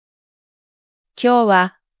今日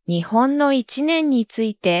は日本の一年につ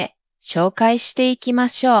いて紹介していきま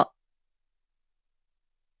しょ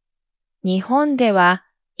う。日本では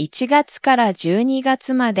1月から12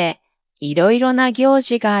月までいろいろな行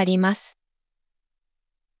事があります。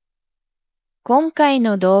今回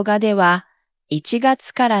の動画では1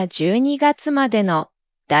月から12月までの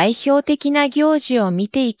代表的な行事を見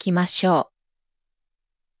ていきましょ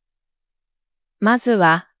う。まず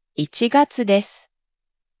は1月です。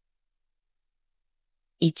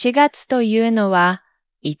1月というのは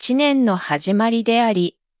1年の始まりであ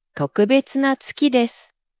り、特別な月で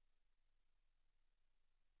す。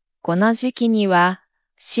この時期には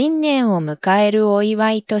新年を迎えるお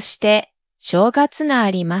祝いとして正月が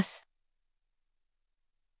あります。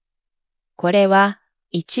これは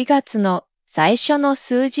1月の最初の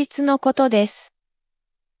数日のことです。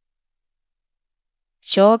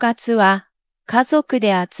正月は家族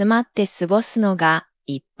で集まって過ごすのが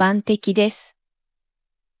一般的です。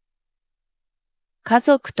家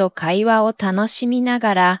族と会話を楽しみな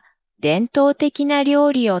がら伝統的な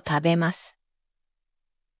料理を食べます。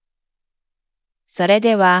それ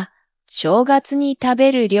では正月に食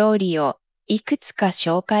べる料理をいくつか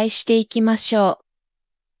紹介していきましょ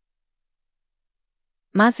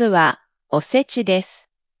う。まずはおせちです。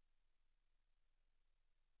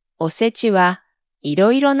おせちはい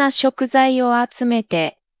ろいろな食材を集め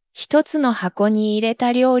て一つの箱に入れ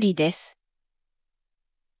た料理です。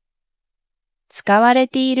使われ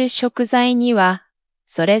ている食材には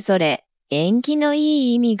それぞれ縁起の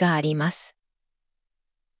いい意味があります。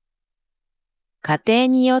家庭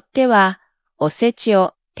によってはおせち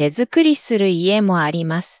を手作りする家もあり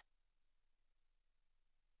ます。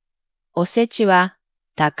おせちは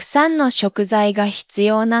たくさんの食材が必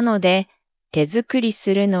要なので手作り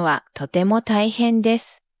するのはとても大変で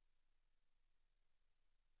す。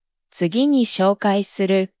次に紹介す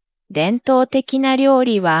る伝統的な料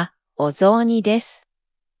理はお雑煮です。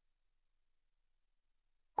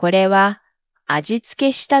これは味付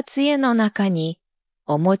けしたつゆの中に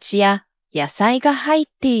お餅や野菜が入っ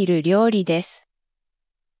ている料理です。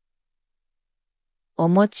お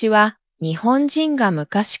餅は日本人が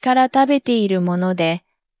昔から食べているもので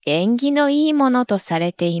縁起のいいものとさ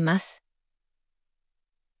れています。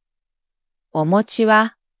お餅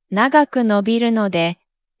は長く伸びるので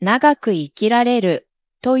長く生きられる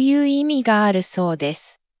という意味があるそうで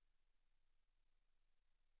す。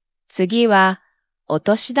次はお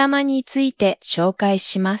年玉について紹介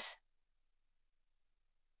します。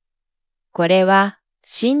これは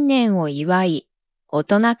新年を祝い、大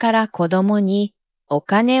人から子供にお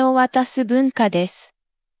金を渡す文化です。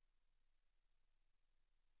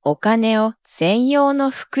お金を専用の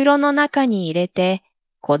袋の中に入れて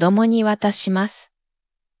子供に渡します。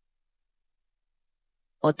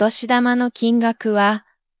お年玉の金額は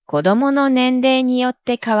子供の年齢によっ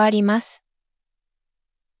て変わります。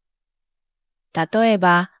例え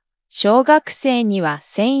ば、小学生には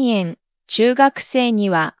1000円、中学生に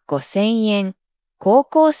は5000円、高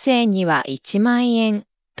校生には1万円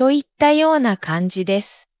といったような感じで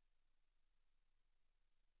す。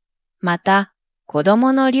また、子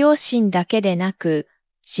供の両親だけでなく、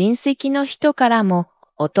親戚の人からも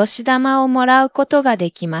お年玉をもらうことが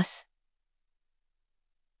できます。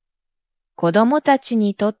子供たち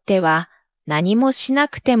にとっては何もしな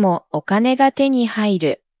くてもお金が手に入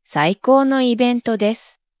る最高のイベントで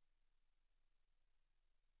す。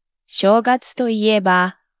正月といえ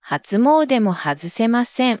ば初詣も外せま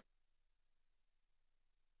せん。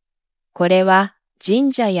これは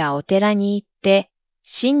神社やお寺に行って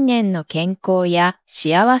新年の健康や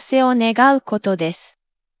幸せを願うことです。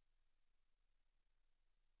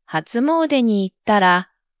初詣に行ったら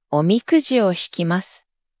おみくじを引きます。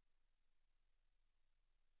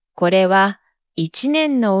これは一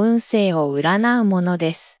年の運勢を占うもの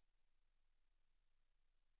です。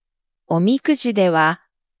おみくじでは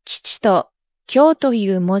吉と凶とい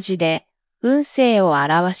う文字で運勢を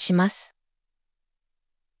表します。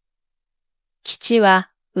吉は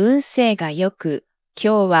運勢が良く、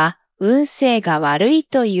凶は運勢が悪い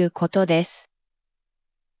ということです。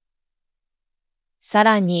さ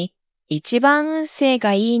らに、一番運勢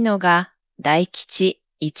がいいのが大吉、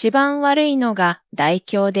一番悪いのが大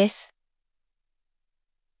凶です。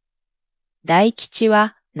大吉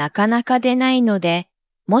はなかなか出ないので、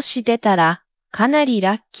もし出たらかなり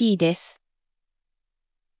ラッキーです。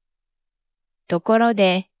ところ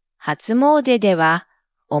で、初詣では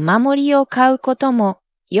お守りを買うことも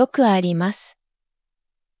よくあります。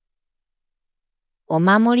お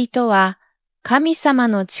守りとは神様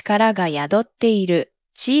の力が宿っている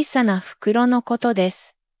小さな袋のことで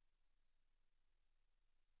す。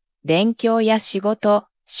勉強や仕事、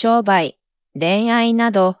商売、恋愛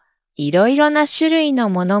など、いろいろな種類の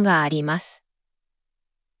ものがあります。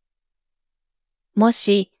も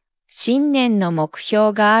し、新年の目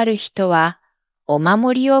標がある人は、お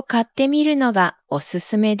守りを買ってみるのがおす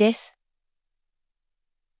すめです。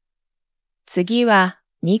次は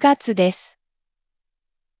2月です。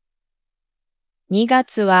2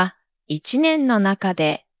月は1年の中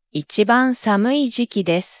で一番寒い時期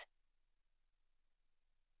です。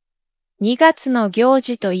2月の行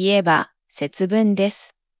事といえば節分で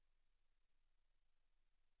す。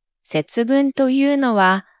節分というの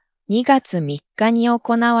は2月3日に行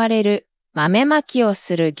われる豆まきを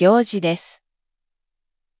する行事です。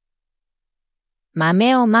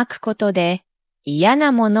豆をまくことで嫌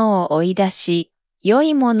なものを追い出し、良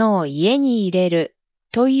いものを家に入れる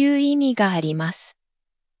という意味があります。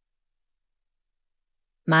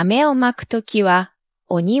豆をまくときは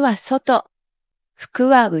鬼は外、福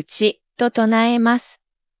は内と唱えます。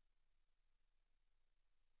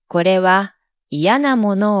これは嫌な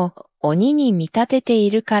ものを鬼に見立てて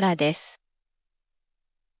いるからです。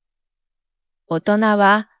大人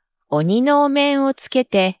は鬼のお面をつけ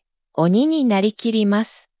て鬼になりきりま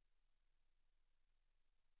す。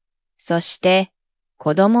そして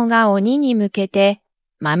子供が鬼に向けて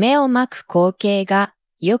豆をまく光景が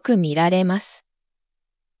よく見られます。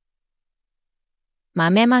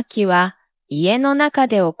豆まきは家の中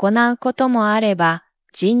で行うこともあれば、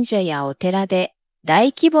神社やお寺で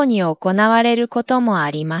大規模に行われることも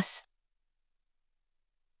あります。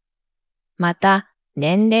また、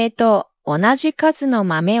年齢と同じ数の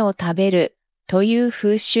豆を食べるという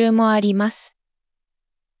風習もあります。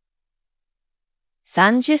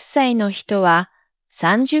30歳の人は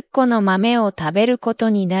30個の豆を食べること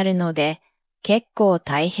になるので、結構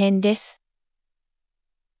大変です。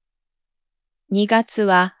2月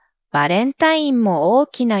はバレンタインも大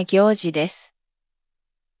きな行事です。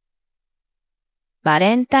バ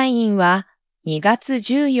レンタインは2月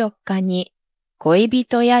14日に恋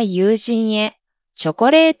人や友人へチョ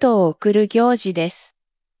コレートを贈る行事です。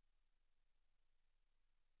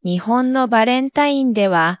日本のバレンタインで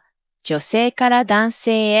は女性から男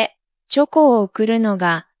性へチョコを贈るの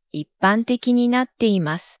が一般的になってい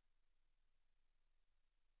ます。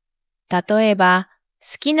例えば、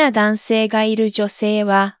好きな男性がいる女性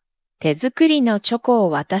は手作りのチョコを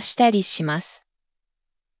渡したりします。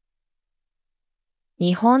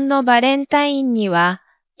日本のバレンタインには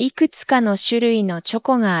いくつかの種類のチョ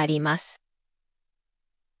コがあります。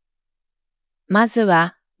まず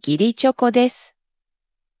は義理チョコです。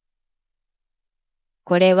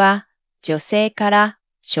これは女性から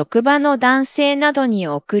職場の男性などに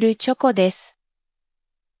贈るチョコです。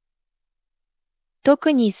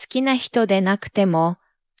特に好きな人でなくても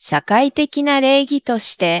社会的な礼儀と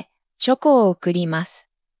してチョコを贈ります。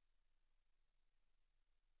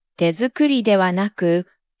手作りではなく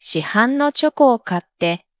市販のチョコを買っ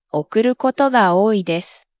て贈ることが多いで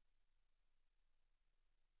す。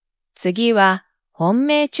次は本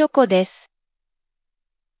命チョコです。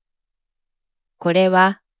これ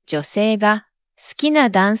は女性が好きな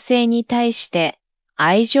男性に対して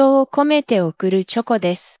愛情を込めて贈るチョコ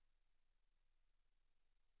です。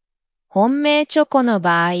本命チョコの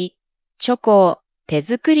場合、チョコを手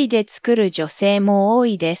作りで作る女性も多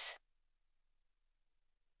いです。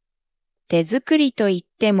手作りとい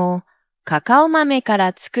っても、カカオ豆か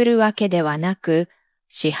ら作るわけではなく、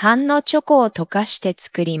市販のチョコを溶かして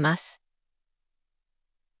作ります。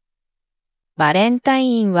バレンタ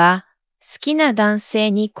インは好きな男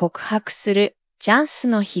性に告白するチャンス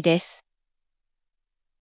の日です。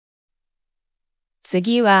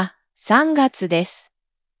次は3月です。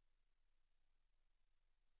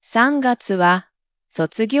3月は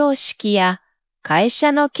卒業式や会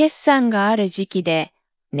社の決算がある時期で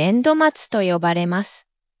年度末と呼ばれます。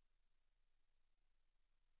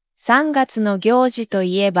3月の行事と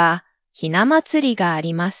いえばひな祭りがあ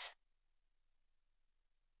ります。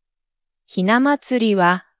ひな祭り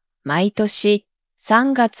は毎年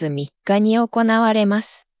3月3日に行われま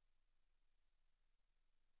す。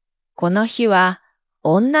この日は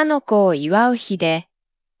女の子を祝う日で、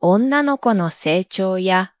女の子の成長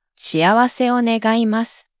や幸せを願いま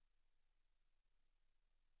す。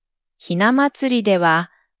ひな祭りで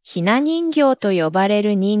はひな人形と呼ばれ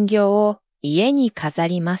る人形を家に飾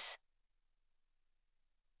ります。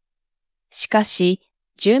しかし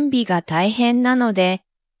準備が大変なので、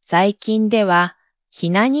最近ではひ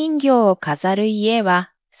な人形を飾る家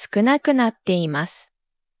は少なくなっています。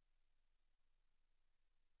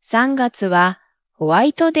3月はホワ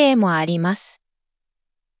イトデーもあります。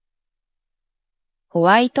ホ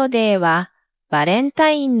ワイトデーはバレン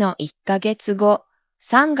タインの1ヶ月後、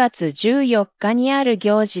3月14日にある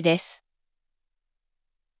行事です。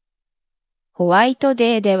ホワイト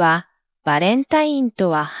デーでは、バレンタインと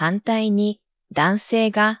は反対に、男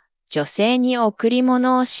性が女性に贈り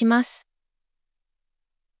物をします。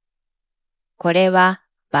これは、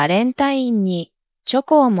バレンタインにチョ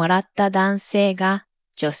コをもらった男性が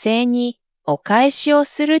女性にお返しを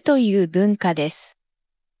するという文化です。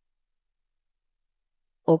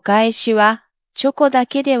お返しはチョコだ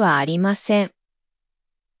けではありません。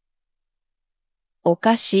お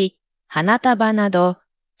菓子、花束など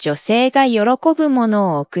女性が喜ぶも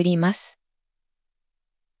のを贈ります。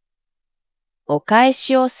お返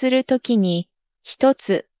しをするときに一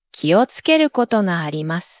つ気をつけることがあり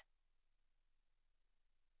ます。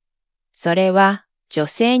それは女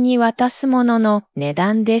性に渡すものの値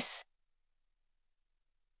段です。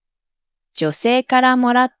女性から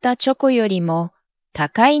もらったチョコよりも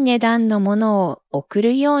高い値段のものを贈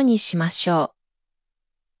るようにしましょ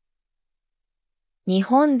う。日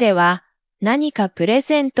本では何かプレ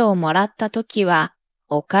ゼントをもらったときは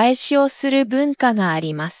お返しをする文化があ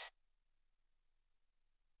ります。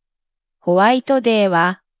ホワイトデー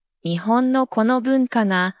は日本のこの文化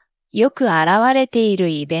がよく現れている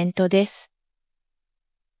イベントです。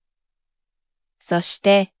そし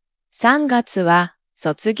て3月は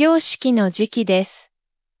卒業式の時期です。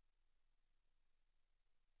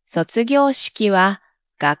卒業式は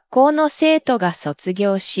学校の生徒が卒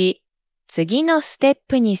業し、次のステッ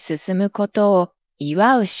プに進むことを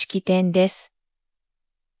祝う式典です。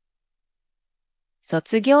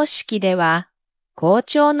卒業式では、校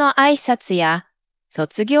長の挨拶や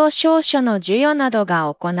卒業証書の授与などが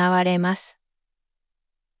行われます。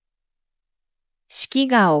式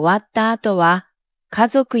が終わった後は、家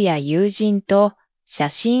族や友人と写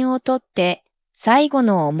真を撮って最後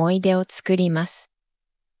の思い出を作ります。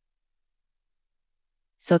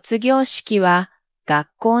卒業式は学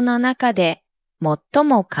校の中で最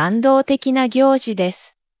も感動的な行事で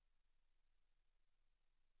す。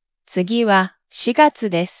次は4月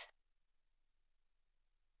です。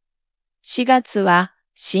4月は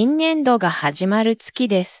新年度が始まる月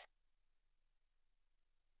です。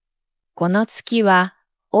この月は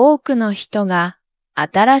多くの人が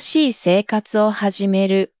新しい生活を始め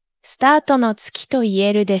るスタートの月と言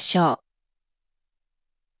えるでしょう。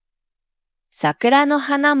桜の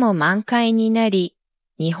花も満開になり、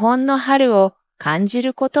日本の春を感じ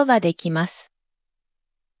ることができます。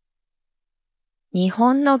日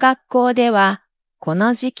本の学校では、こ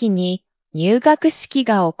の時期に入学式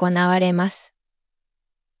が行われます。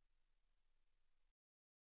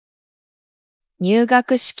入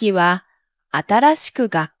学式は、新しく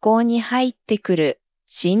学校に入ってくる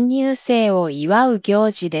新入生を祝う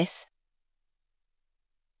行事です。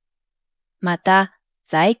また、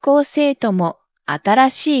在校生徒も新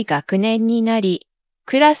しい学年になり、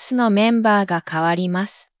クラスのメンバーが変わりま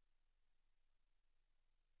す。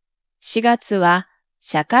4月は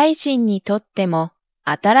社会人にとっても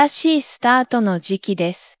新しいスタートの時期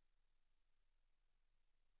です。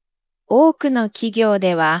多くの企業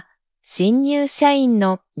では新入社員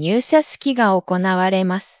の入社式が行われ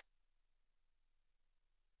ます。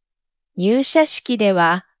入社式で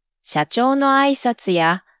は社長の挨拶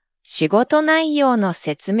や仕事内容の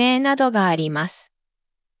説明などがあります。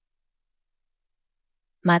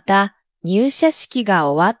また、入社式が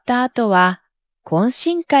終わった後は、懇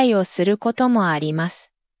親会をすることもありま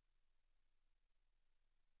す。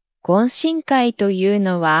懇親会という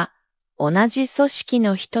のは、同じ組織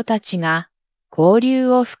の人たちが交流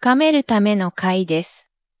を深めるための会で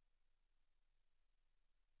す。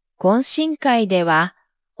懇親会では、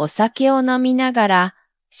お酒を飲みながら、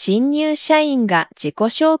新入社員が自己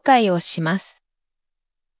紹介をします。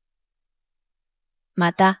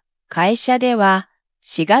また、会社では、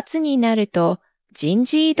4月になると人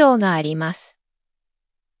事異動があります。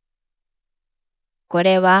こ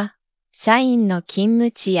れは社員の勤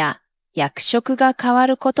務地や役職が変わ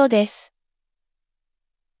ることです。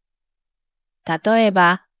例え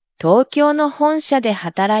ば、東京の本社で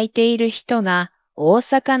働いている人が大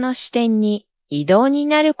阪の支店に異動に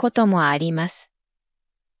なることもあります。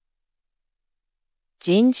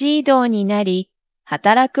人事異動になり、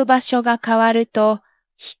働く場所が変わると、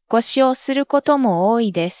引っ越しをすることも多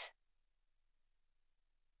いです。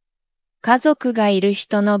家族がいる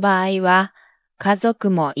人の場合は、家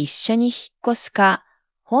族も一緒に引っ越すか、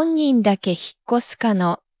本人だけ引っ越すか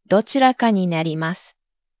のどちらかになります。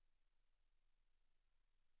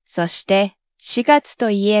そして4月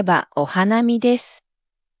といえばお花見です。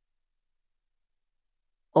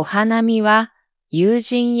お花見は友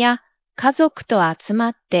人や家族と集ま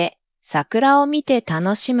って桜を見て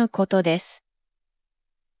楽しむことです。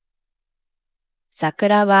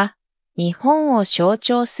桜は日本を象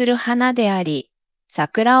徴する花であり、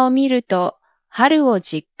桜を見ると春を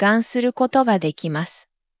実感することができます。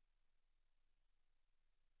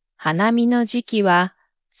花見の時期は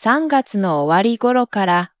3月の終わり頃か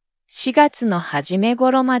ら4月の初め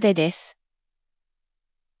頃までです。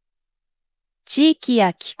地域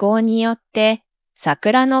や気候によって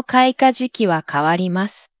桜の開花時期は変わりま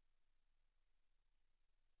す。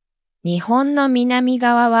日本の南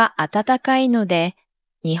側は暖かいので、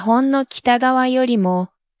日本の北側よりも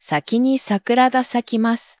先に桜が咲き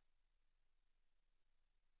ます。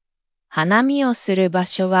花見をする場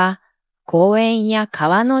所は公園や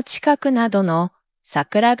川の近くなどの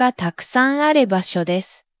桜がたくさんある場所で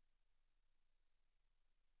す。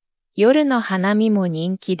夜の花見も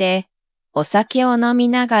人気で、お酒を飲み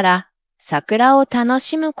ながら桜を楽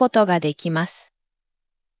しむことができます。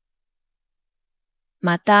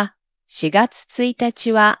また、4月1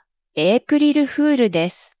日はエイプリルフールで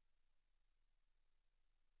す。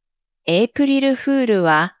エイプリルフール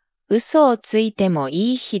は嘘をついても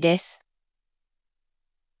いい日です。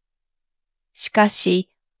しかし、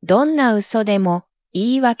どんな嘘でも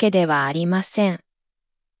いいわけではありません。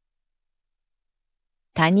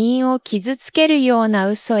他人を傷つけるような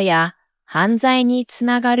嘘や犯罪につ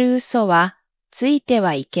ながる嘘はついて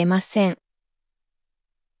はいけません。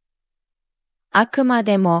あくま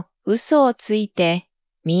でも嘘をついて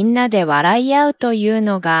みんなで笑い合うという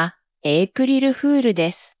のがエイプリルフール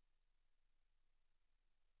です。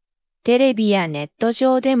テレビやネット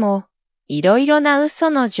上でもいろいろな嘘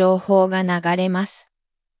の情報が流れます。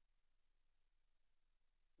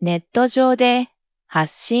ネット上で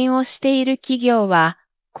発信をしている企業は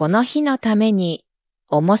この日のために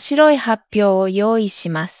面白い発表を用意し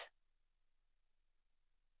ます。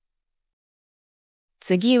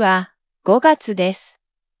次は5月です。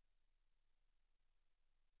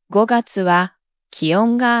5月は気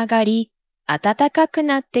温が上がり暖かく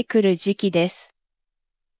なってくる時期です。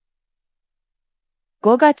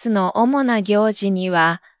5月の主な行事に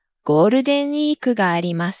はゴールデンウィークがあ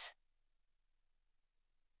ります。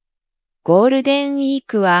ゴールデンウィー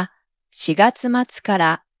クは4月末か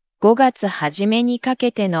ら5月初めにか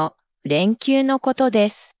けての連休のことで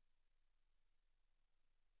す。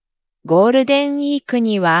ゴールデンウィーク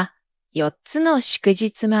には4つの祝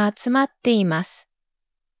日も集まっています。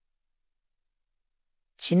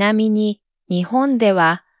ちなみに日本で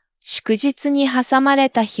は祝日に挟まれ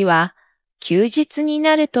た日は休日に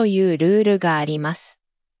なるというルールがあります。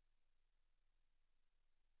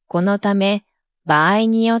このため場合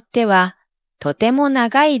によってはとても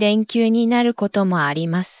長い連休になることもあり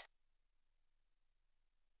ます。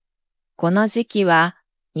この時期は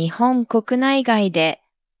日本国内外で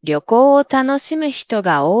旅行を楽しむ人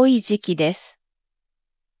が多い時期です。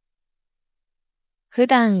普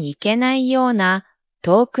段行けないような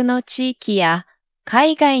遠くの地域や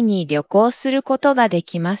海外に旅行することがで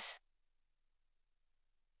きます。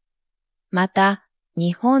また、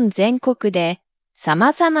日本全国で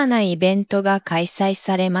様々なイベントが開催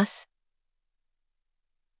されます。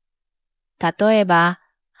例えば、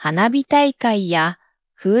花火大会や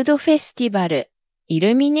フードフェスティバル、イ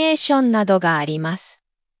ルミネーションなどがあります。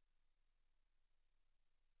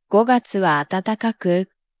5月は暖かく、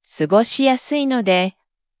過ごしやすいので、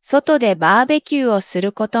外でバーベキューをす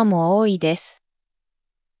ることも多いです。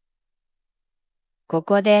こ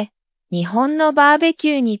こで日本のバーベ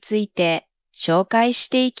キューについて紹介し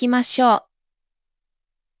ていきましょ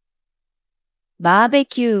う。バーベ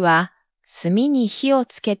キューは炭に火を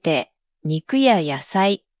つけて肉や野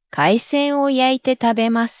菜、海鮮を焼いて食べ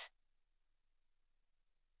ます。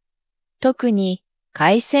特に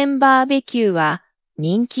海鮮バーベキューは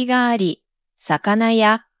人気があり、魚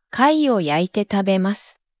や貝を焼いて食べま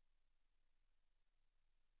す。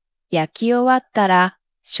焼き終わったら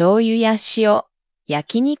醤油や塩、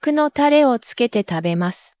焼肉のタレをつけて食べ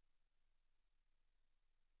ます。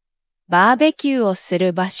バーベキューをす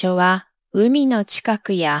る場所は海の近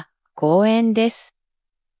くや公園です。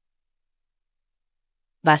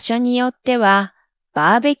場所によっては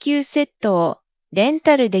バーベキューセットをレン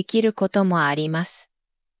タルできることもあります。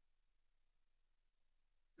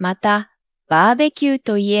また、バーベキュー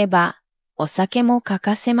といえばお酒も欠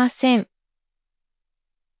かせません。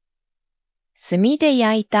炭で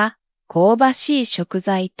焼いた香ばしい食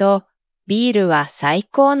材とビールは最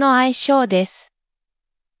高の相性です。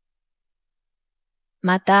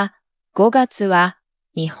また、5月は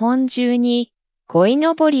日本中に鯉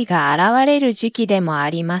のぼりが現れる時期でもあ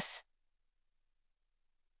ります。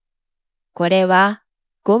これは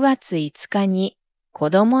5月5日に子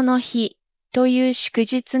供の日という祝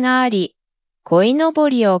日があり、鯉のぼ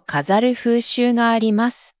りを飾る風習があり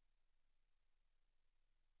ます。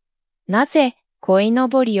なぜ鯉の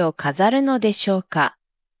ぼりを飾るのでしょうか。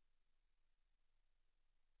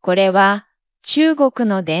これは中国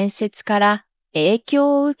の伝説から影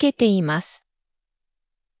響を受けています。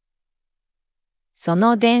そ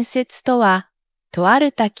の伝説とは、とあ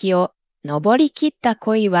る滝を登り切った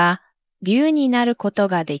鯉は竜になること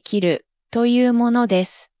ができるというもので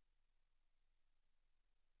す。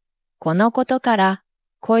このことから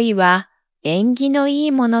鯉は縁起のい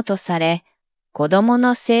いものとされ、子供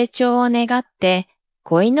の成長を願って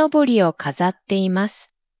鯉のぼりを飾っていま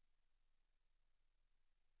す。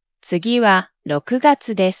次は6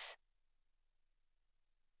月です。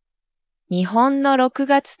日本の6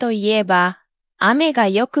月といえば雨が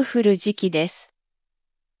よく降る時期です。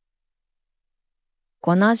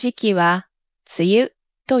この時期は梅雨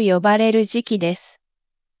と呼ばれる時期です。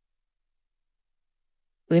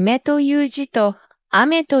梅という字と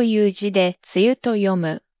雨という字で梅雨と読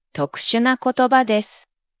む特殊な言葉です。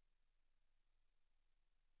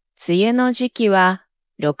梅雨の時期は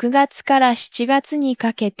6月から7月に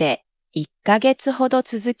かけて1ヶ月ほど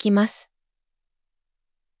続きます。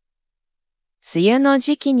梅雨の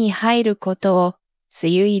時期に入ることを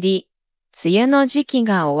梅雨入り、梅雨の時期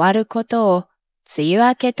が終わることを梅雨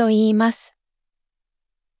明けと言います。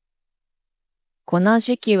この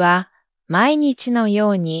時期は毎日の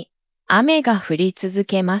ように雨が降り続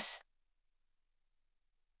けます。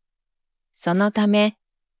そのため、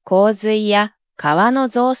洪水や川の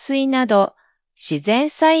増水など自然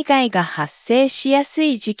災害が発生しやす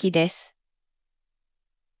い時期です。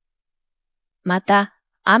また、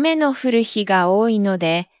雨の降る日が多いの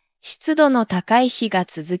で、湿度の高い日が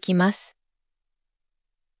続きます。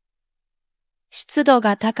湿度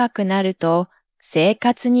が高くなると、生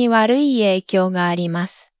活に悪い影響がありま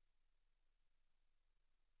す。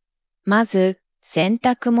まず、洗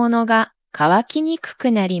濯物が乾きにくく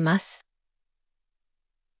なります。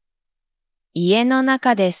家の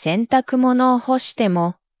中で洗濯物を干して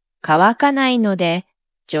も乾かないので、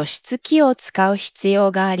除湿機を使う必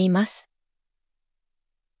要があります。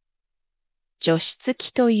除湿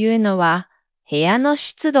機というのは、部屋の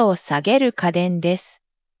湿度を下げる家電です。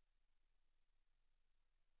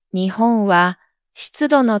日本は湿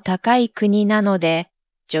度の高い国なので、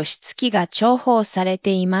除湿機が重宝され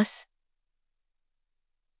ています。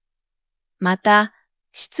また、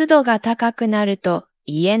湿度が高くなると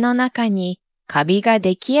家の中にカビが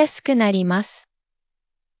できやすくなります。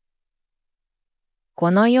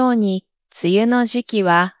このように、梅雨の時期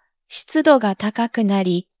は湿度が高くな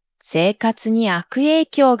り、生活に悪影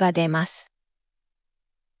響が出ます。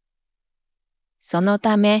その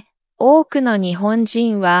ため、多くの日本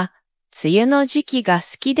人は、梅雨の時期が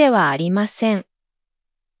好きではありません。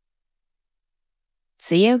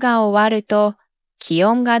梅雨が終わると、気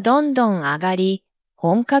温がどんどん上がり、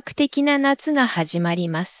本格的な夏が始まり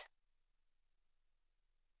ます。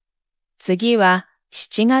次は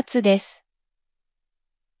7月です。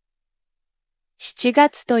7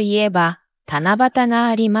月といえば、七夕が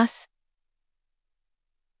あります。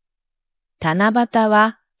七夕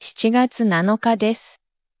は7月7日です。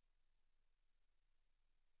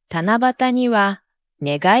七夕には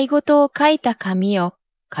願い事を書いた紙を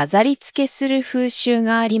飾り付けする風習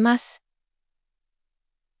があります。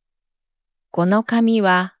この紙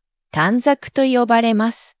は短冊と呼ばれ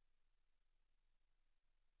ます。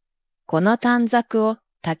この短冊を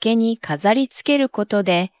竹に飾り付けること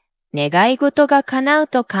で願い事が叶う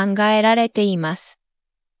と考えられています。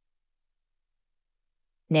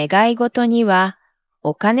願い事には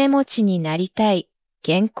お金持ちになりたい、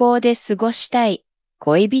健康で過ごしたい、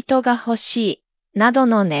恋人が欲しい、など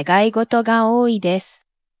の願い事が多いです。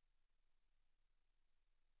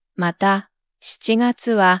また、7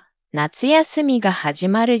月は夏休みが始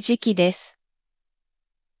まる時期です。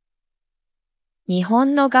日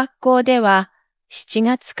本の学校では7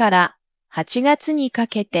月から8月にか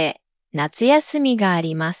けて夏休みがあ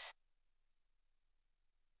ります。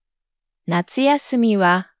夏休み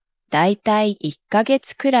はだいたい1ヶ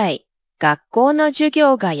月くらい学校の授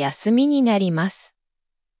業が休みになります。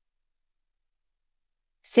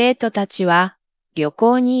生徒たちは旅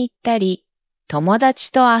行に行ったり、友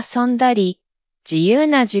達と遊んだり、自由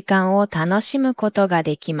な時間を楽しむことが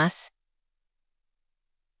できます。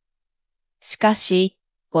しかし、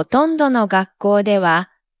ほとんどの学校では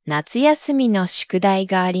夏休みの宿題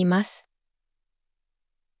があります。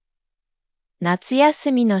夏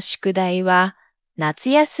休みの宿題は、夏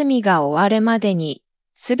休みが終わるまでに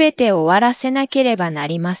すべて終わらせなければな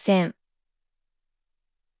りません。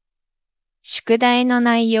宿題の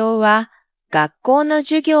内容は学校の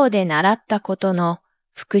授業で習ったことの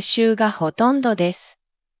復習がほとんどです。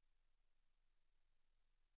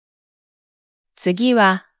次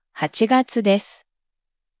は8月です。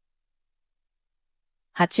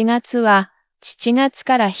8月は7月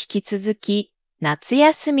から引き続き夏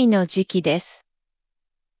休みの時期です。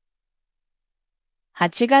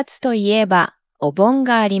8月といえばお盆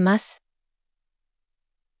があります。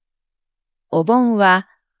お盆は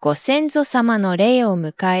ご先祖様の霊を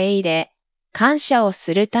迎え入れ、感謝を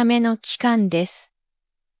するための期間です。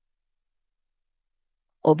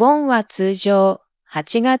お盆は通常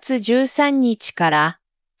8月13日から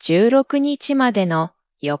16日までの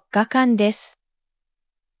4日間です。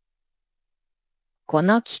こ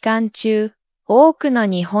の期間中、多くの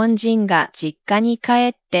日本人が実家に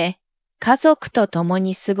帰って家族と共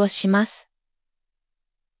に過ごします。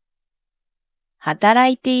働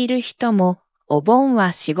いている人もお盆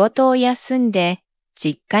は仕事を休んで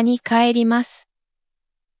実家に帰ります。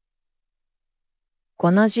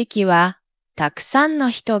この時期はたくさんの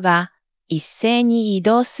人が一斉に移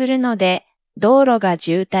動するので道路が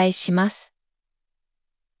渋滞します。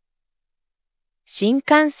新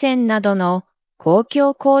幹線などの公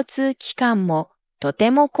共交通機関もとて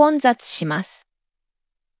も混雑します。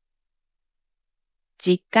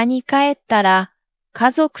実家に帰ったら家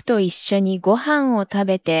族と一緒にご飯を食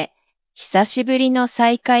べて久しぶりの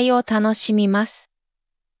再会を楽しみます。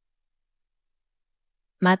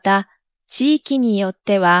また、地域によっ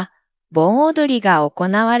ては盆踊りが行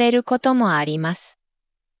われることもあります。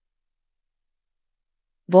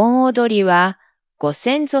盆踊りはご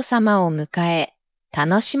先祖様を迎え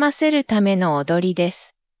楽しませるための踊りで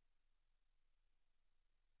す。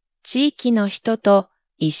地域の人と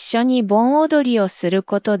一緒に盆踊りをする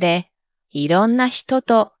ことで、いろんな人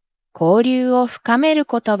と交流を深める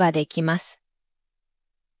ことができます。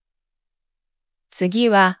次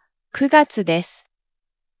は9月です。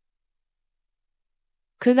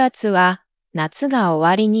9月は夏が終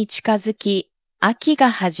わりに近づき、秋が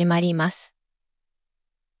始まります。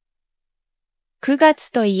9月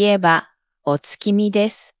といえばお月見で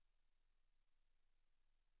す。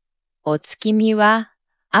お月見は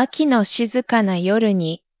秋の静かな夜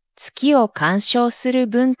に月を鑑賞する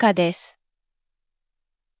文化です。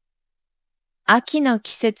秋の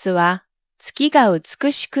季節は月が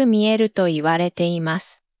美しく見えると言われていま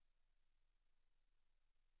す。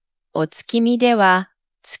お月見では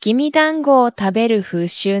月見団子を食べる風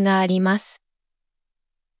習があります。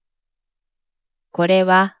これ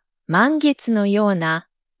は満月のような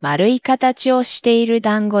丸い形をしている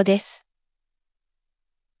団子です。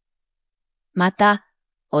また、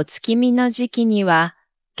お月見の時期には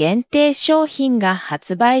限定商品が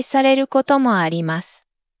発売されることもあります。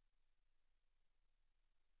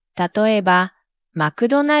例えば、マク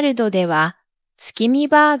ドナルドでは月見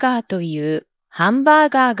バーガーというハンバー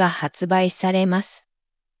ガーが発売されます。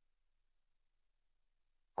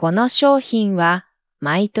この商品は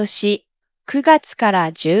毎年9月か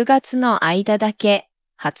ら10月の間だけ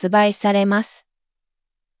発売されます。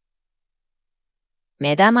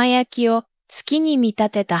目玉焼きを月に見立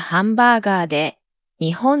てたハンバーガーで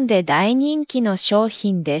日本で大人気の商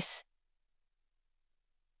品です。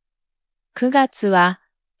9月は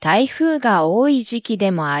台風が多い時期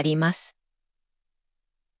でもあります。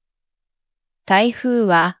台風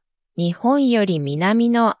は日本より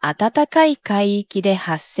南の暖かい海域で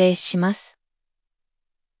発生します。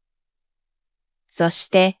そし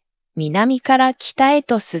て南から北へ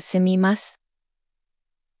と進みます。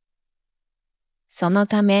その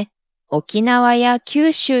ため沖縄や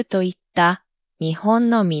九州といった日本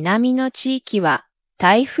の南の地域は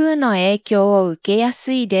台風の影響を受けや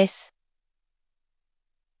すいです。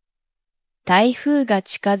台風が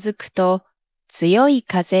近づくと強い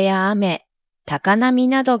風や雨、高波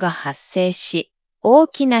などが発生し、大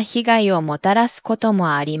きな被害をもたらすこと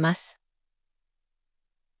もあります。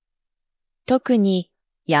特に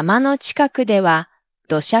山の近くでは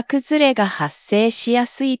土砂崩れが発生しや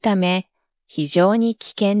すいため、非常に危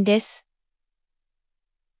険です。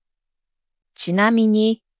ちなみ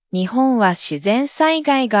に、日本は自然災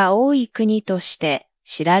害が多い国として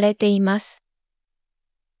知られています。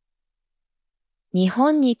日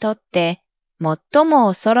本にとって最も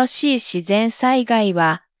恐ろしい自然災害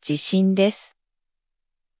は地震です。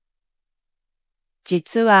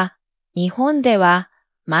実は日本では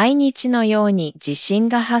毎日のように地震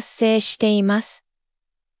が発生しています。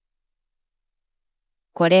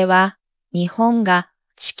これは日本が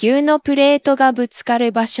地球のプレートがぶつか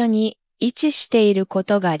る場所に位置しているこ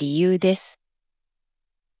とが理由です。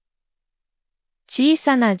小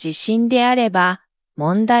さな地震であれば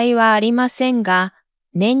問題はありませんが、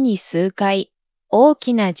年に数回大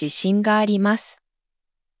きな地震があります。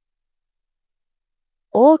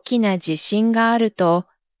大きな地震があると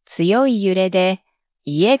強い揺れで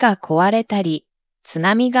家が壊れたり津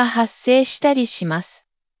波が発生したりします。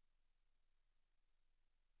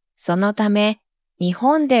そのため、日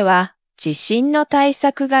本では地震の対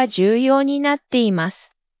策が重要になっていま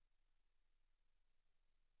す。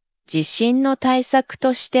地震の対策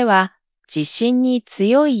としては、地震に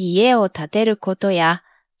強い家を建てることや、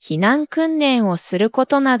避難訓練をするこ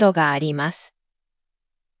となどがあります。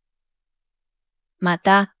ま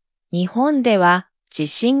た、日本では地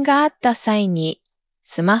震があった際に、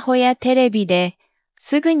スマホやテレビで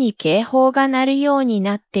すぐに警報が鳴るように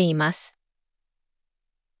なっています。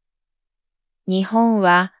日本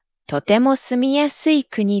はとても住みやすい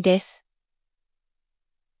国です。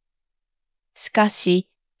しかし、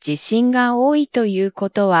地震が多いというこ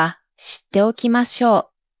とは知っておきましょう。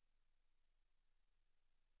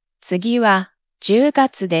次は10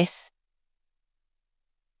月です。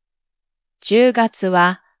10月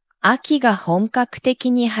は秋が本格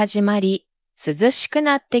的に始まり、涼しく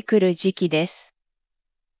なってくる時期です。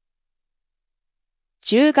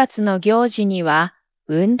10月の行事には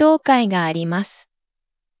運動会があります。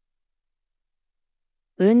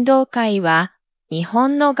運動会は日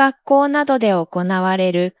本の学校などで行わ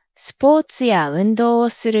れるスポーツや運動を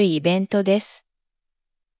するイベントです。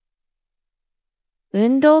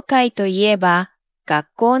運動会といえば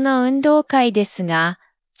学校の運動会ですが、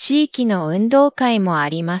地域の運動会もあ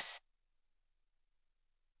ります。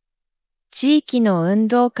地域の運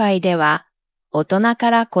動会では大人か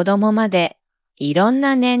ら子供までいろん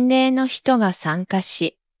な年齢の人が参加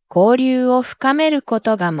し、交流を深めるこ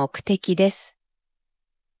とが目的です。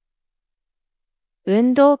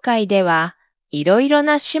運動会ではいろいろ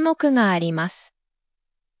な種目があります。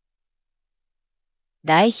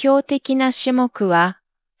代表的な種目は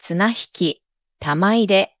綱引き、玉入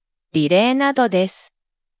れ、リレーなどです。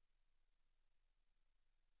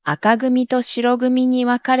赤組と白組に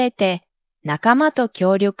分かれて仲間と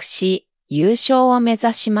協力し優勝を目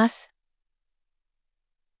指します。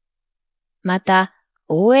また、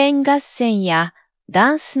応援合戦や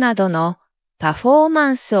ダンスなどのパフォーマ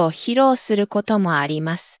ンスを披露することもあり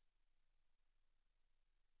ます。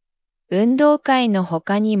運動会の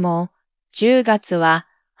他にも、10月は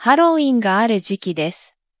ハロウィンがある時期で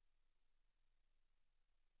す。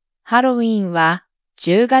ハロウィンは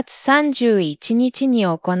10月31日に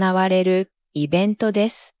行われるイベントで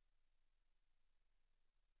す。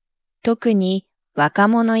特に若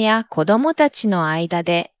者や子供たちの間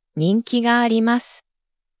で人気があります。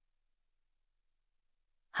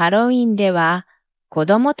ハロウィンでは子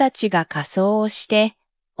供たちが仮装をして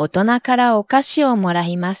大人からお菓子をもら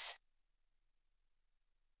います。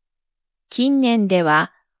近年で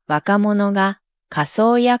は若者が仮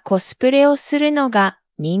装やコスプレをするのが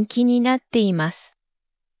人気になっています。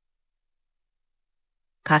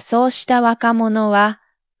仮装した若者は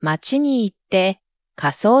街に行って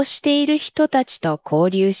仮装している人たちと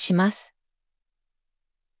交流します。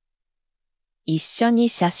一緒に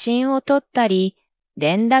写真を撮ったり、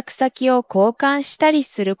連絡先を交換したり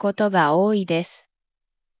することが多いです。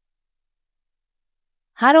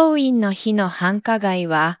ハロウィンの日の繁華街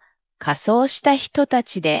は仮装した人た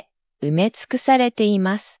ちで埋め尽くされてい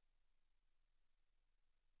ます。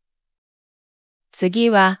次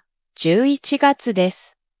は11月で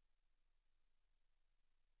す。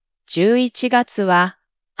11月は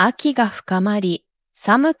秋が深まり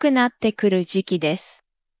寒くなってくる時期です。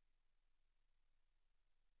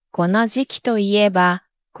この時期といえば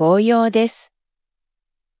紅葉です。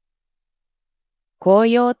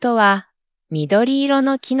紅葉とは緑色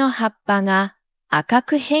の木の葉っぱが赤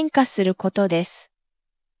く変化することです。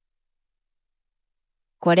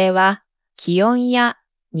これは気温や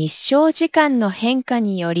日照時間の変化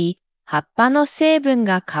により葉っぱの成分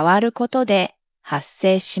が変わることで発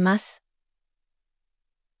生します。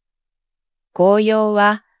紅葉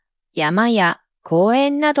は山や公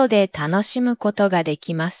園などで楽しむことがで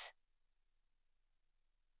きます。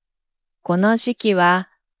この時期は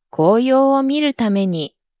紅葉を見るため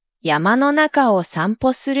に山の中を散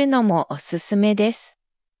歩するのもおすすめです。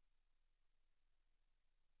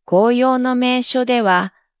紅葉の名所で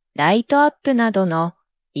はライトアップなどの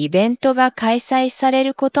イベントが開催され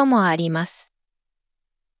ることもあります。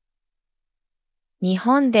日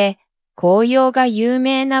本で紅葉が有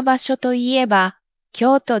名な場所といえば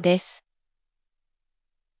京都です。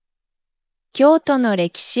京都の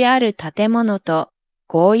歴史ある建物と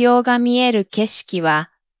紅葉が見える景色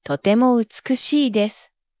はとても美しいで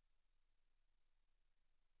す。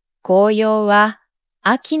紅葉は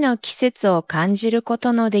秋の季節を感じるこ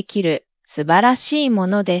とのできる素晴らしいも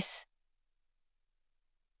のです。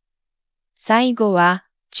最後は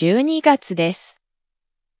12月です。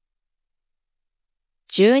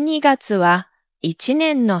12月は1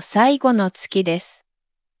年の最後の月です。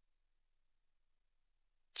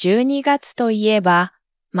12月といえば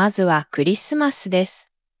まずはクリスマスです。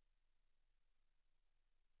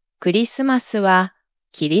クリスマスは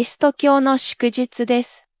キリスト教の祝日で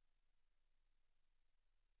す。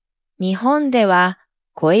日本では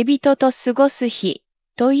恋人と過ごす日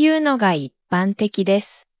というのが一般的で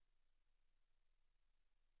す。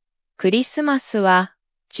クリスマスは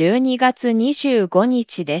12月25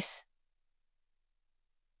日です。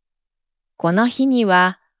この日に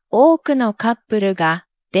は多くのカップルが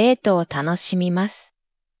デートを楽しみます。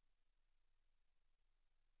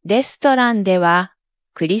レストランでは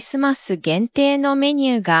クリスマス限定のメ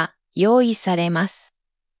ニューが用意されます。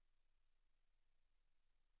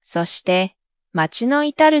そして街の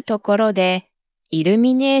至るところでイル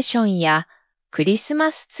ミネーションやクリス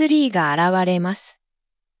マスツリーが現れます。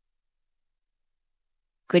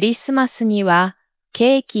クリスマスには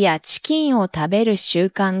ケーキやチキンを食べる習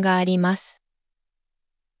慣があります。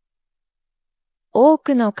多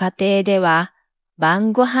くの家庭では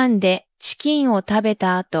晩ご飯でチキンを食べ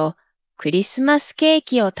た後、クリスマスケー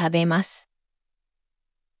キを食べます。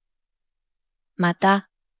また、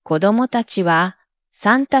子供たちは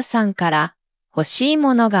サンタさんから欲しい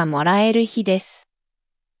ものがもらえる日です。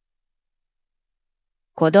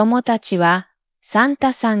子供たちはサン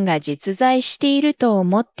タさんが実在していると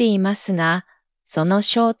思っていますが、その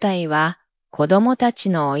正体は子供た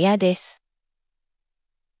ちの親です。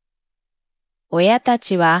親た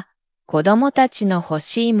ちは子供たちの欲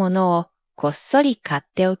しいものをこっそり買っ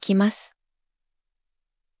ておきます。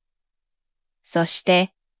そし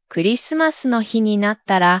てクリスマスの日になっ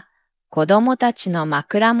たら子供たちの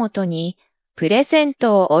枕元にプレゼン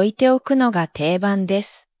トを置いておくのが定番で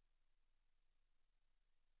す。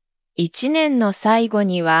一年の最後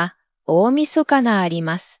には大晦日があり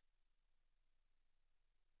ます。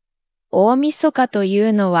大晦日とい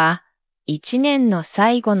うのは一年の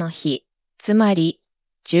最後の日、つまり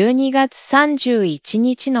12月31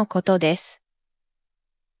日のことです。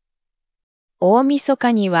大晦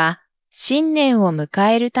日には新年を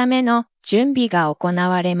迎えるための準備が行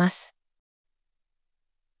われます。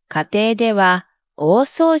家庭では大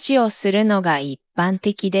掃除をするのが一般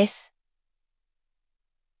的です。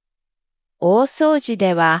大掃除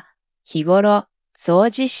では日頃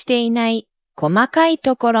掃除していない細かい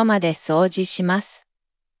ところまで掃除します。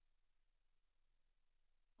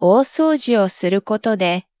大掃除をすること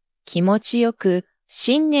で気持ちよく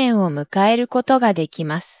新年を迎えることができ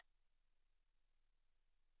ます。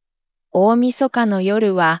大晦日の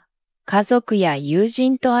夜は家族や友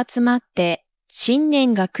人と集まって新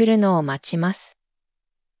年が来るのを待ちます。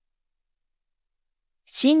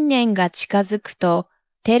新年が近づくと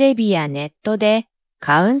テレビやネットで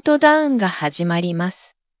カウントダウンが始まりま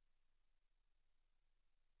す。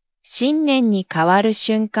新年に変わる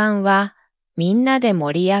瞬間はみんなで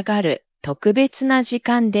盛り上がる特別な時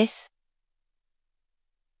間です。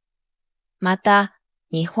また、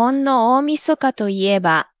日本の大晦日といえ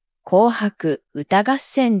ば紅白歌合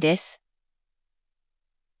戦です。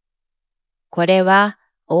これは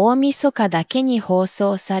大晦日だけに放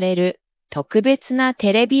送される特別な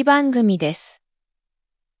テレビ番組です。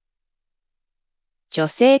女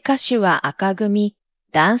性歌手は赤組、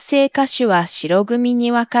男性歌手は白組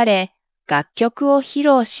に分かれ、楽曲を披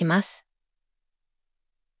露します。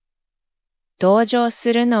登場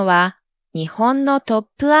するのは日本のトッ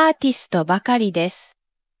プアーティストばかりです。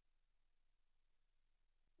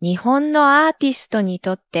日本のアーティストに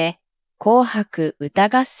とって紅白歌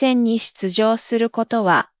合戦に出場すること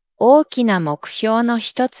は大きな目標の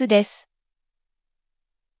一つです。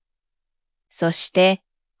そして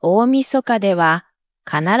大晦日では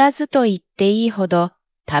必ずと言っていいほど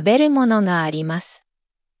食べるものがあります。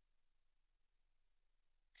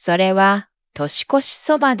それは年越し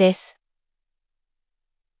そばです。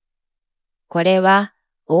これは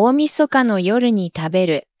大晦日の夜に食べ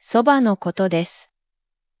るそばのことです。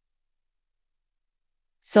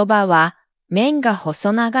そばは麺が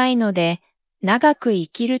細長いので長く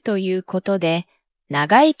生きるということで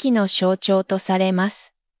長生きの象徴とされま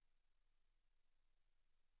す。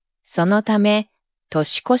そのため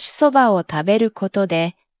年越しそばを食べること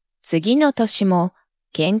で次の年も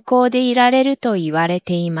健康でいられると言われ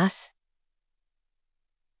ています。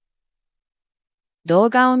動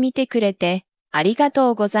画を見てくれてありが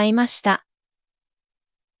とうございました。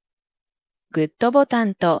グッドボタ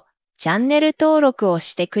ンとチャンネル登録を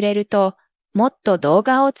してくれるともっと動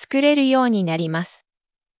画を作れるようになります。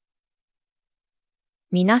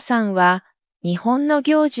皆さんは日本の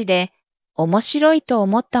行事で面白いと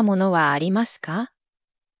思ったものはありますか？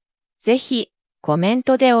ぜひコメン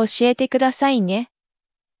トで教えてくださいね。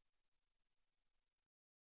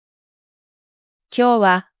今日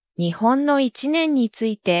は日本の一年につ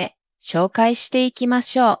いて紹介していきま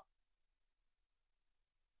しょ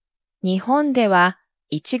う。日本では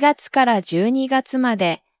1月から12月ま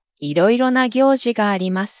でいろいろな行事があり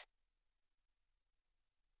ます。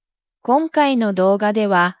今回の動画で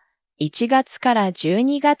は1月から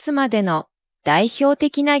12月までの代表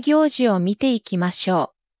的な行事を見ていきまし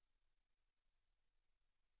ょ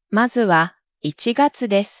う。まずは1月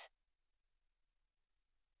です。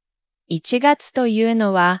1月という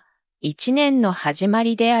のは1年の始ま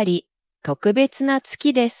りであり、特別な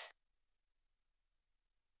月です。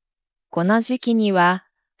この時期には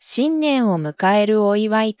新年を迎えるお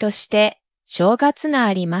祝いとして正月が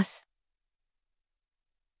あります。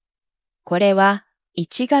これは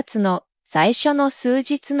1月の最初の数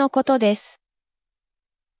日のことです。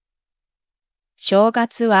正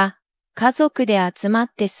月は家族で集ま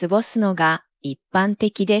って過ごすのが一般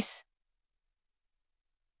的です。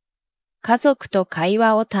家族と会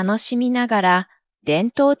話を楽しみながら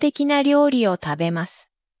伝統的な料理を食べま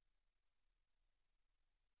す。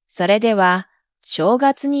それでは正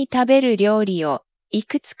月に食べる料理をい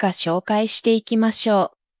くつか紹介していきまし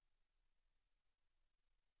ょう。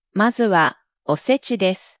まずはおせち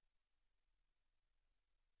です。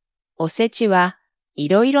おせちはい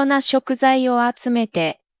ろいろな食材を集め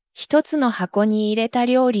て一つの箱に入れた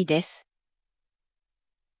料理です。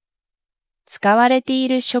使われてい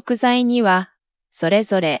る食材にはそれ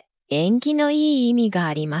ぞれ縁起のいい意味が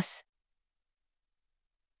あります。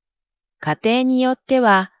家庭によって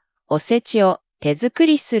はおせちを手作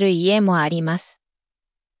りする家もあります。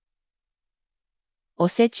お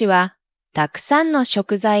せちはたくさんの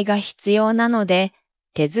食材が必要なので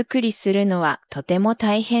手作りするのはとても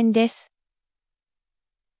大変です。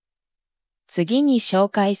次に紹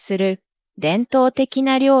介する伝統的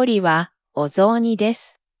な料理はお雑煮で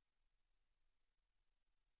す。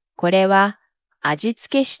これは味付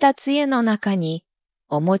けしたつゆの中に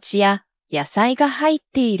お餅や野菜が入っ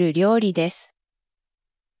ている料理です。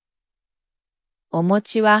お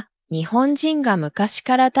餅は日本人が昔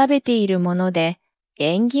から食べているもので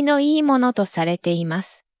縁起のいいものとされていま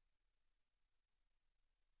す。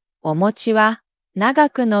お餅は長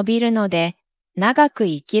く伸びるので長く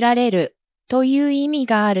生きられるという意味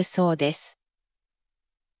があるそうです。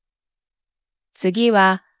次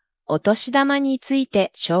はお年玉につい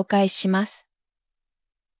て紹介します。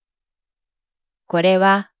これ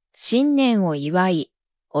は新年を祝い、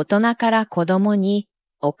大人から子供に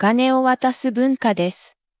お金を渡す文化で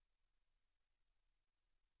す。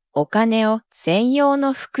お金を専用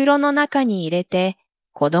の袋の中に入れて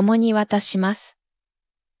子供に渡します。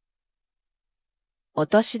お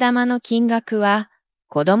年玉の金額は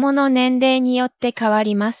子供の年齢によって変わ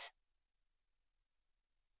ります。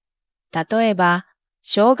例えば、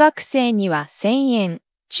小学生には1000円、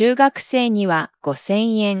中学生には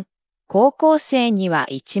5000円、高校生には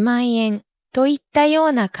1万円といったよ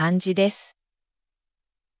うな感じです。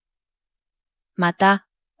また、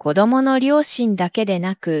子供の両親だけで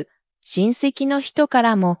なく、親戚の人か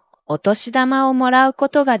らもお年玉をもらうこ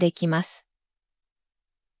とができます。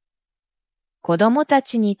子供た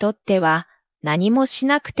ちにとっては何もし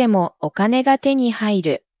なくてもお金が手に入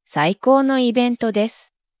る最高のイベントで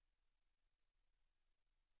す。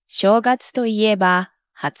正月といえば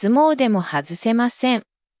初詣も外せません。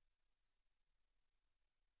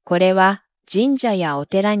これは神社やお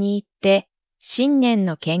寺に行って新年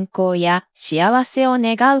の健康や幸せを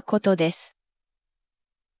願うことです。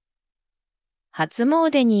初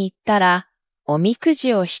詣に行ったらおみく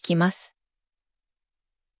じを引きます。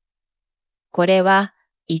これは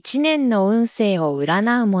一年の運勢を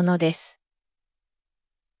占うものです。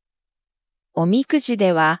おみくじ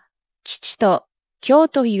では吉と凶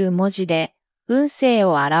という文字で運勢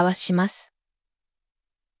を表します。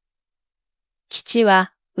吉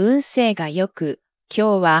は運勢が良く、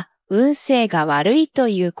凶は運勢が悪いと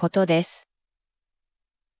いうことです。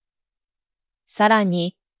さら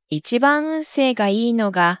に、一番運勢がいいの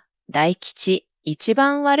が大吉、一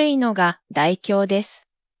番悪いのが大凶です。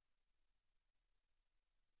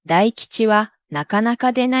大吉はなかな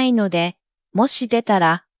か出ないので、もし出た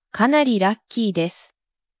らかなりラッキーです。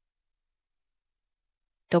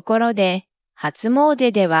ところで、初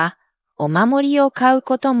詣ではお守りを買う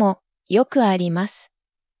こともよくあります。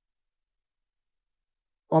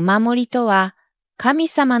お守りとは、神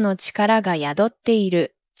様の力が宿ってい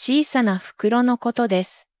る小さな袋のことで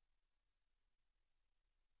す。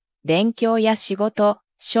勉強や仕事、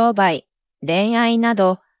商売、恋愛な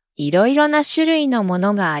ど、いろいろな種類のも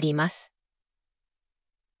のがあります。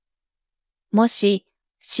もし、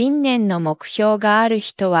新年の目標がある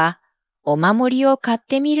人は、お守りを買っ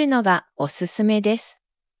てみるのがおすすめです。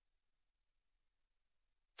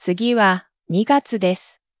次は2月で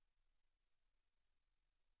す。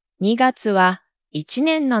2月は1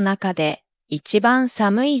年の中で一番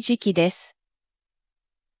寒い時期です。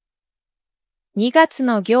2月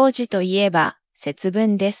の行事といえば節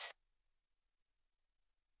分です。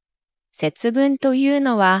節分という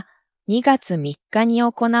のは2月3日に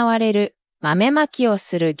行われる豆まきを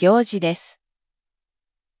する行事です。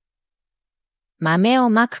豆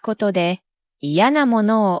をまくことで嫌なも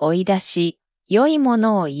のを追い出し、良いも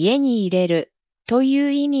のを家に入れるとい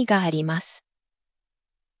う意味があります。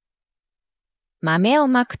豆を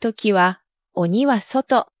まくときは鬼は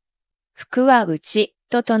外、福は内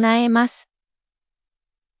と唱えます。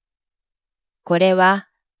これは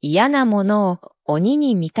嫌なものを鬼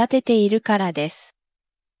に見立てているからです。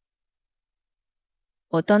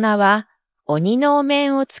大人は鬼のお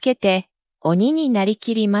面をつけて鬼になり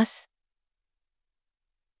きります。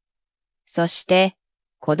そして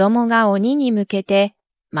子供が鬼に向けて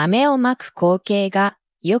豆をまく光景が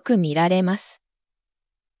よく見られます。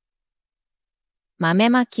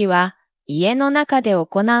豆まきは家の中で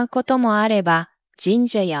行うこともあれば、神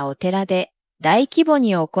社やお寺で大規模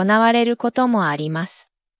に行われることもありま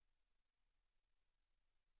す。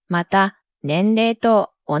また、年齢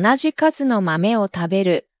と同じ数の豆を食べ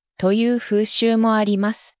るという風習もあり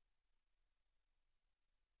ます。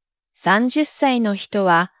30歳の人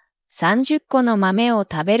は30個の豆を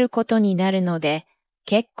食べることになるので、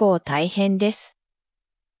結構大変です。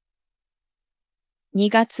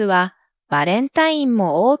2月はバレンタイン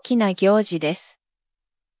も大きな行事です。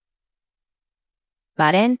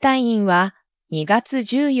バレンタインは2月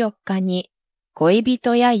14日に恋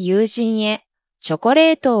人や友人へチョコ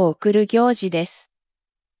レートを贈る行事です。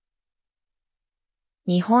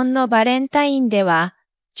日本のバレンタインでは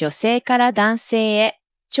女性から男性へ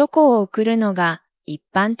チョコを贈るのが一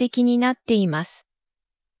般的になっています。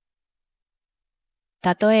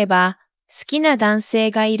例えば、好きな男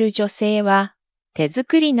性がいる女性は手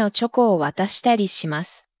作りのチョコを渡したりしま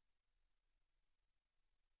す。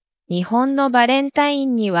日本のバレンタイ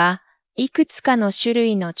ンにはいくつかの種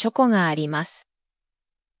類のチョコがあります。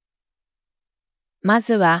ま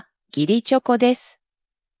ずは義理チョコです。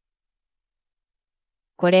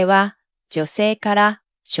これは女性から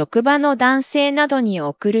職場の男性などに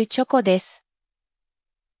贈るチョコです。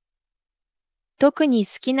特に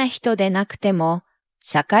好きな人でなくても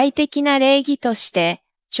社会的な礼儀として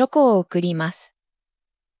チョコを贈ります。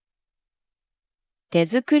手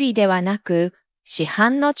作りではなく市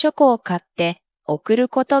販のチョコを買って贈る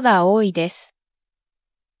ことが多いです。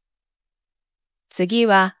次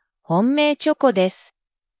は本命チョコです。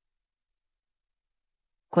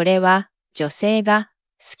これは女性が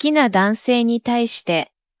好きな男性に対し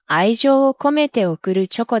て愛情を込めて贈る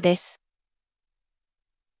チョコです。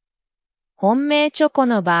本命チョコ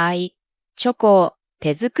の場合、チョコを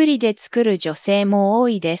手作りで作る女性も多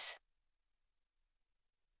いです。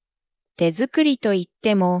手作りといっ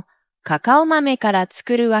ても、カカオ豆から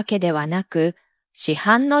作るわけではなく、市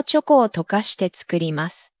販のチョコを溶かして作り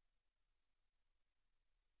ます。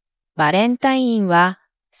バレンタインは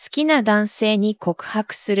好きな男性に告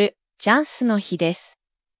白するチャンスの日です。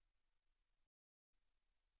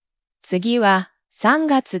次は3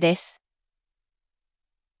月です。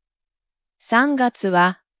3月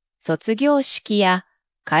は卒業式や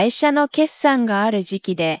会社の決算がある時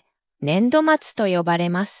期で年度末と呼ばれ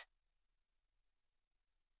ます。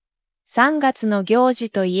3月の行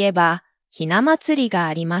事といえば、ひな祭りが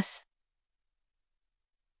あります。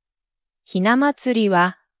ひな祭り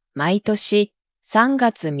は毎年3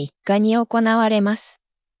月3日に行われます。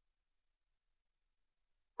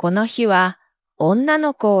この日は女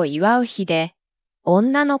の子を祝う日で、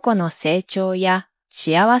女の子の成長や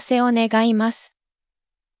幸せを願います。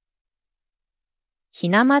ひ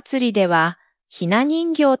な祭りでは、ひな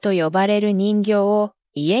人形と呼ばれる人形を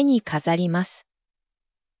家に飾ります。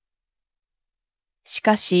し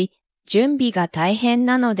かし、準備が大変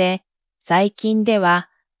なので、最近では、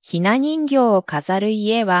ひな人形を飾る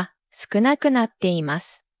家は少なくなっていま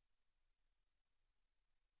す。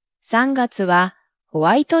3月は、ホ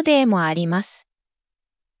ワイトデーもあります。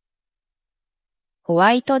ホ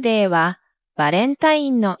ワイトデーは、バレンタ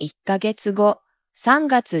インの1ヶ月後、3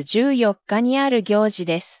月14日にある行事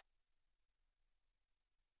です。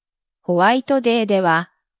ホワイトデーで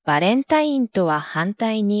は、バレンタインとは反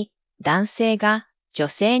対に、男性が女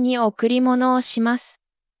性に贈り物をします。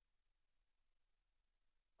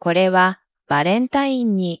これはバレンタイ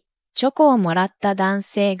ンにチョコをもらった男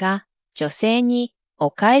性が女性にお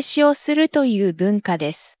返しをするという文化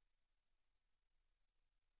です。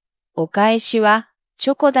お返しは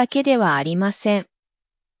チョコだけではありません。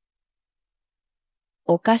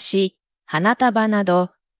お菓子、花束な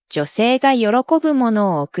ど女性が喜ぶも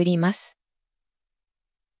のを贈ります。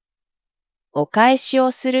お返し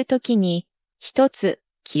をするときに一つ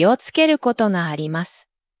気をつけることがあります。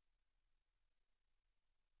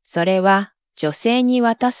それは女性に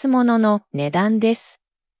渡すものの値段です。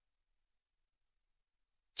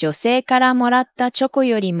女性からもらったチョコ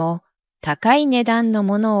よりも高い値段の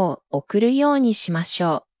ものを送るようにしまし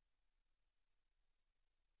ょ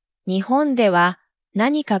う。日本では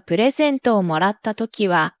何かプレゼントをもらったとき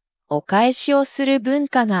はお返しをする文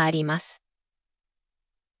化があります。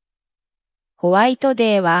ホワイト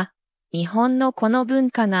デーは日本のこの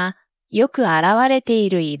文化がよく現れてい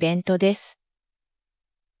るイベントです。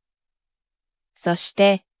そし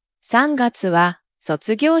て3月は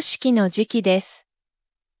卒業式の時期です。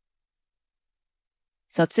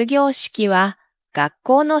卒業式は学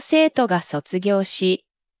校の生徒が卒業し、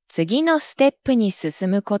次のステップに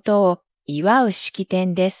進むことを祝う式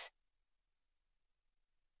典です。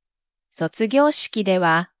卒業式で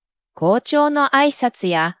は校長の挨拶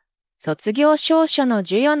や卒業証書の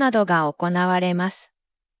授与などが行われます。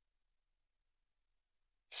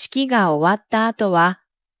式が終わった後は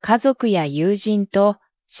家族や友人と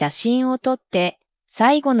写真を撮って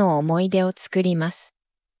最後の思い出を作ります。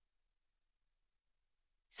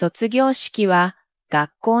卒業式は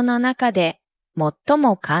学校の中で最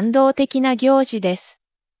も感動的な行事です。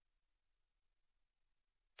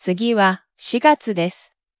次は4月で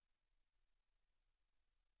す。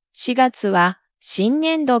4月は新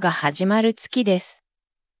年度が始まる月です。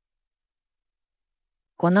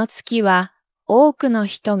この月は多くの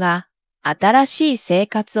人が新しい生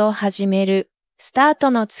活を始めるスター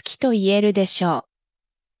トの月と言えるでしょう。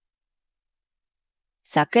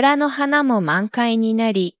桜の花も満開に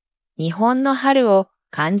なり、日本の春を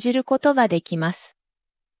感じることができます。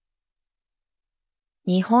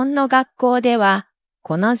日本の学校では、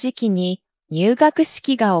この時期に入学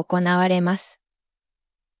式が行われます。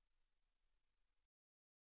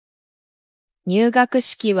入学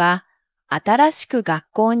式は、新しく学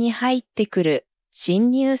校に入ってくる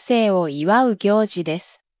新入生を祝う行事で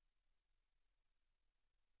す。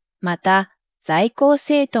また、在校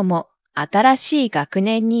生徒も新しい学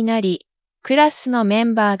年になり、クラスのメ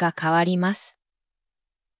ンバーが変わります。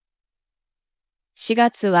4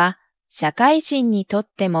月は社会人にとっ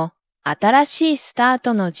ても新しいスター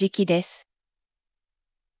トの時期です。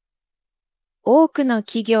多くの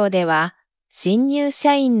企業では新入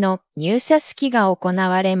社員の入社式が行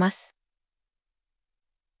われます。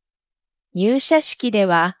入社式で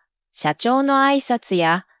は社長の挨拶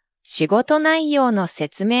や仕事内容の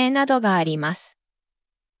説明などがあります。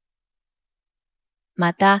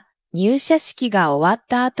また、入社式が終わっ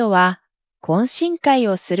た後は、懇親会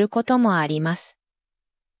をすることもあります。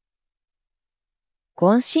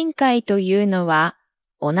懇親会というのは、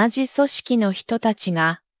同じ組織の人たち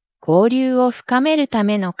が交流を深めるた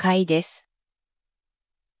めの会です。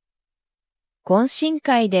懇親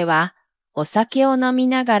会では、お酒を飲み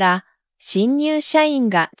ながら、新入社員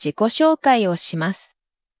が自己紹介をします。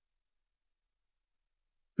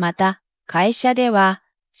また、会社では、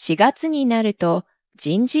4月になると、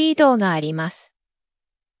人事異動があります。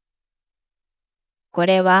こ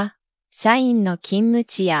れは、社員の勤務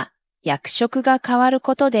地や役職が変わる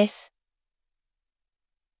ことです。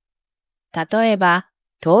例えば、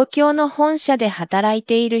東京の本社で働い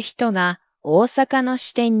ている人が大阪の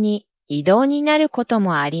支店に異動になること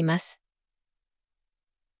もあります。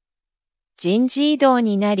人事異動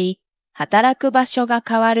になり、働く場所が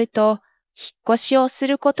変わると、引っ越しをす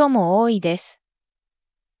ることも多いです。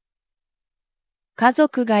家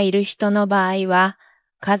族がいる人の場合は、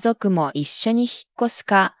家族も一緒に引っ越す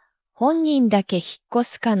か、本人だけ引っ越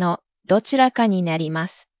すかのどちらかになりま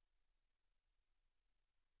す。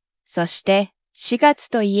そして4月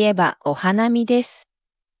といえばお花見です。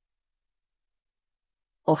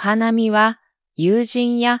お花見は友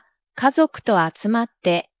人や家族と集まっ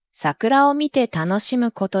て桜を見て楽し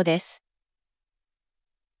むことです。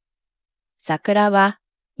桜は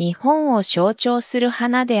日本を象徴する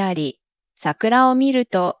花であり、桜を見る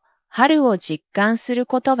と春を実感する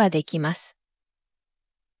ことができます。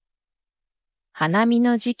花見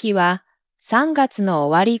の時期は3月の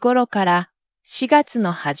終わり頃から4月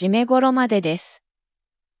の初め頃までです。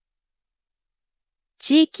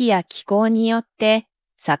地域や気候によって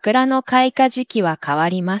桜の開花時期は変わ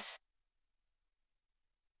ります。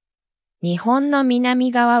日本の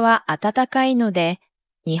南側は暖かいので、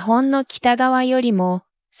日本の北側よりも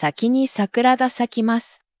先に桜が咲きま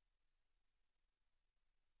す。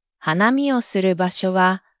花見をする場所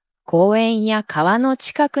は公園や川の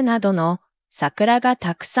近くなどの桜が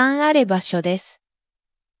たくさんある場所です。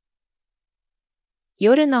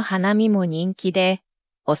夜の花見も人気で、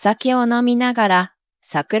お酒を飲みながら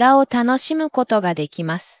桜を楽しむことができ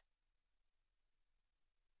ます。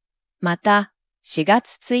また、4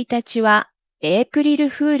月1日はエイプリル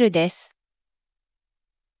フールです。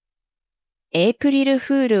エイプリル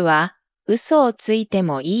フールは嘘をついて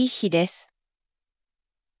もいい日です。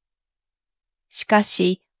しか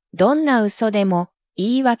し、どんな嘘でも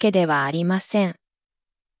いいわけではありません。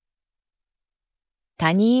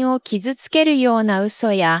他人を傷つけるような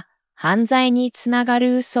嘘や犯罪につなが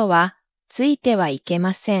る嘘はついてはいけ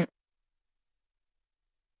ません。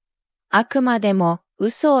あくまでも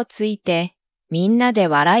嘘をついてみんなで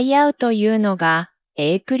笑い合うというのが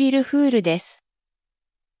エイプリルフールです。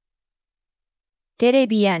テレ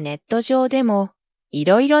ビやネット上でもい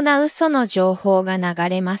ろいろな嘘の情報が流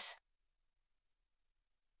れます。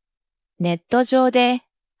ネット上で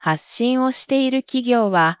発信をしている企業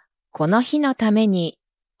はこの日のために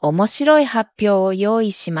面白い発表を用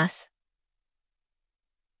意します。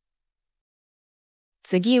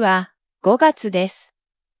次は5月です。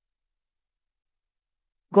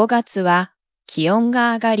5月は気温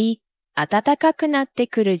が上がり暖かくなって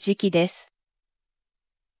くる時期です。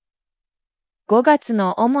5月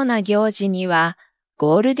の主な行事には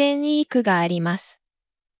ゴールデンウィークがあります。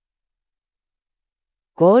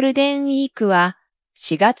ゴールデンウィークは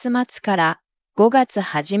4月末から5月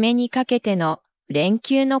初めにかけての連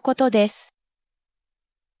休のことです。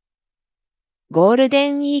ゴール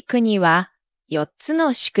デンウィークには4つ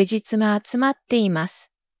の祝日も集まっていま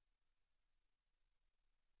す。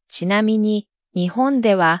ちなみに日本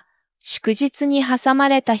では祝日に挟ま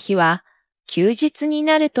れた日は休日に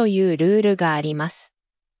なるというルールがあります。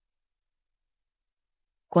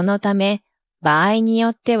このため場合によ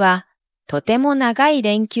ってはとても長い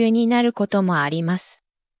連休になることもあります。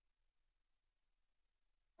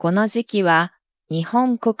この時期は日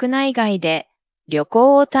本国内外で旅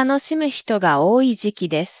行を楽しむ人が多い時期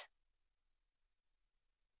です。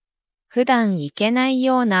普段行けない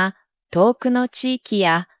ような遠くの地域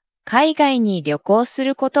や海外に旅行す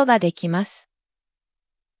ることができます。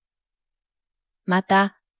ま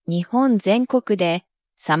た、日本全国で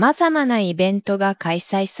様々なイベントが開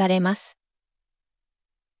催されます。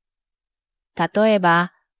例え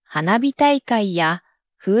ば、花火大会や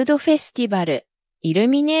フードフェスティバル、イル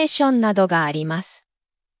ミネーションなどがあります。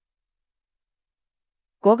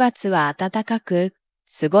5月は暖かく、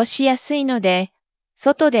過ごしやすいので、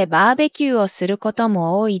外でバーベキューをすること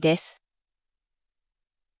も多いです。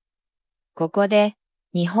ここで、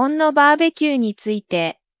日本のバーベキューについ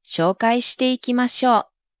て紹介していきましょ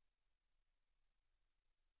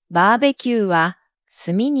う。バーベキューは、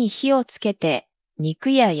炭に火をつけて、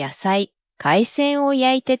肉や野菜、海鮮を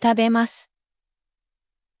焼いて食べます。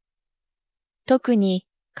特に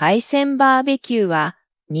海鮮バーベキューは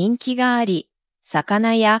人気があり、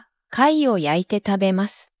魚や貝を焼いて食べま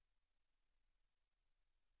す。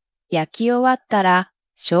焼き終わったら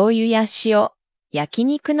醤油や塩、焼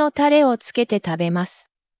肉のタレをつけて食べます。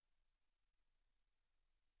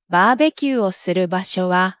バーベキューをする場所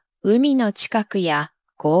は海の近くや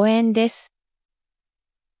公園です。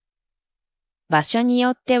場所によ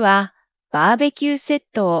ってはバーベキューセッ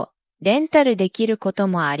トをレンタルできること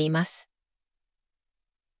もあります。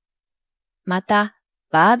また、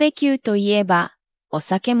バーベキューといえばお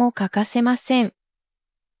酒も欠かせません。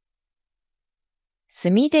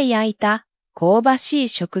炭で焼いた香ばしい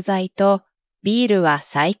食材とビールは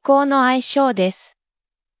最高の相性です。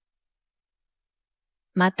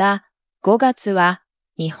また、5月は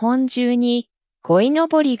日本中に鯉の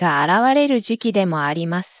ぼりが現れる時期でもあり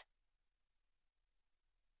ます。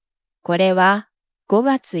これは5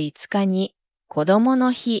月5日に子供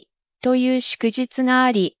の日という祝日が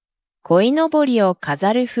あり、鯉のぼりを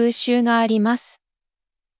飾る風習があります。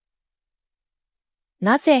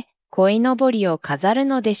なぜ鯉のぼりを飾る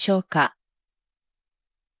のでしょうか。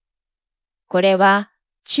これは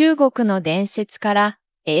中国の伝説から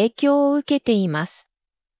影響を受けています。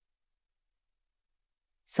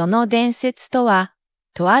その伝説とは、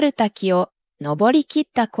とある滝を登り切っ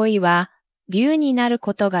た鯉は竜になる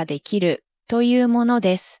ことができるというもの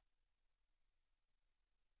です。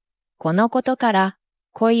このことから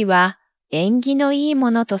鯉は縁起のいい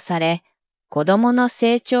ものとされ、子供の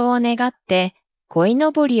成長を願って鯉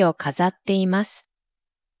のぼりを飾っています。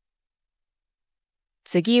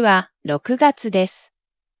次は6月です。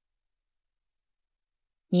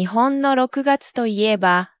日本の6月といえ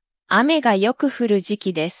ば雨がよく降る時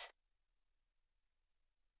期です。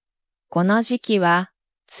この時期は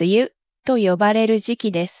梅雨と呼ばれる時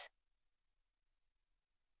期です。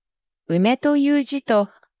梅という字と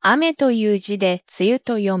雨という字で梅雨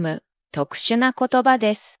と読む特殊な言葉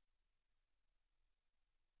です。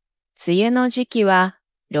梅雨の時期は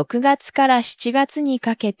6月から7月に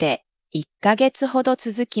かけて1ヶ月ほど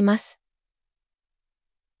続きます。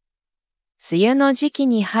梅雨の時期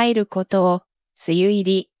に入ることを梅雨入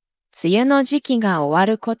り、梅雨の時期が終わ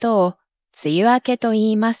ることを梅雨明けと言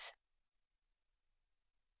います。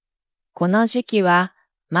この時期は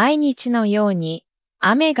毎日のように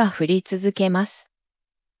雨が降り続けます。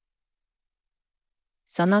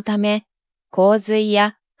そのため、洪水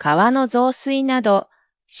や川の増水など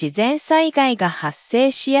自然災害が発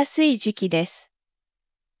生しやすい時期です。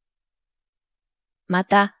ま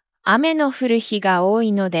た、雨の降る日が多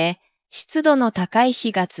いので、湿度の高い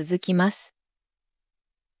日が続きます。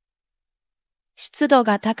湿度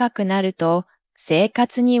が高くなると、生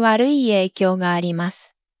活に悪い影響がありま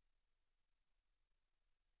す。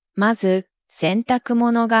まず、洗濯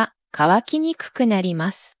物が乾きにくくなり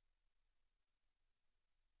ます。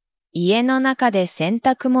家の中で洗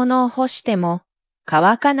濯物を干しても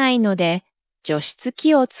乾かないので、除湿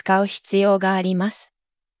機を使う必要があります。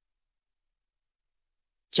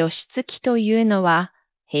除湿機というのは、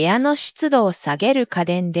部屋の湿度を下げる家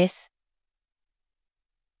電です。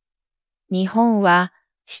日本は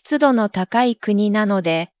湿度の高い国なの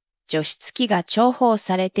で、除湿機が重宝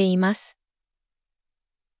されています。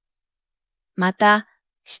また、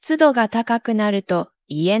湿度が高くなると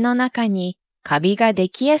家の中にカビがで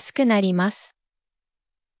きやすくなります。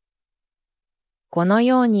この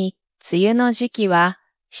ように、梅雨の時期は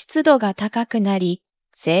湿度が高くなり、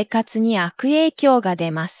生活に悪影響が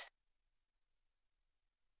出ます。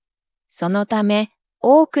そのため、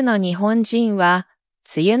多くの日本人は、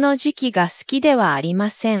梅雨の時期が好きではありま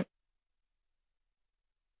せん。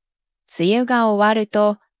梅雨が終わる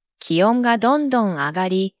と、気温がどんどん上が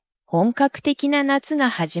り、本格的な夏が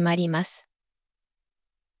始まります。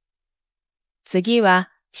次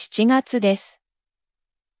は7月です。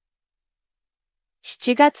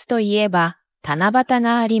7月といえば七夕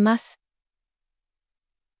があります。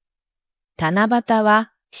七夕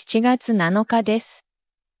は7月7日です。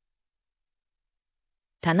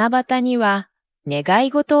七夕には願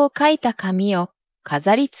い事を書いた紙を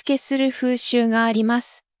飾り付けする風習がありま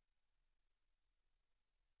す。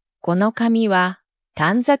この紙は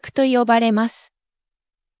短冊と呼ばれます。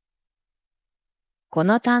こ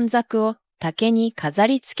の短冊を竹に飾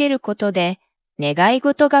り付けることで願い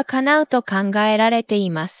事が叶うと考えられてい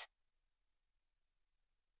ます。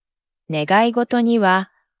願い事に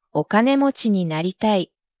はお金持ちになりた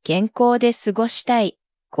い、健康で過ごしたい、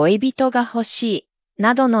恋人が欲しい、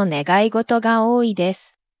などの願い事が多いで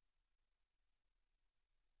す。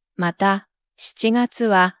また、7月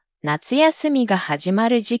は夏休みが始ま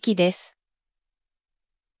る時期です。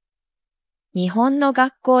日本の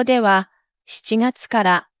学校では7月か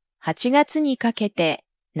ら8月にかけて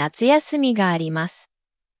夏休みがあります。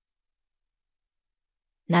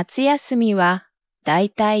夏休みはだい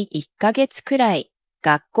たい1ヶ月くらい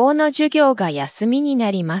学校の授業が休みにな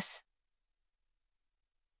ります。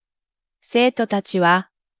生徒たちは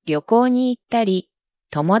旅行に行ったり、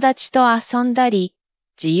友達と遊んだり、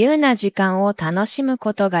自由な時間を楽しむ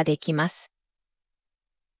ことができます。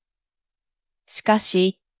しか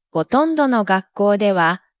し、ほとんどの学校で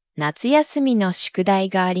は夏休みの宿題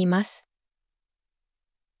があります。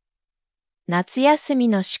夏休み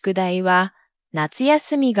の宿題は、夏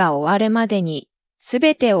休みが終わるまでにす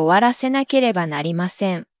べて終わらせなければなりま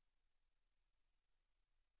せん。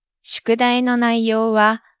宿題の内容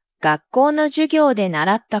は、学校の授業で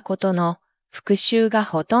習ったことの復習が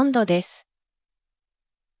ほとんどです。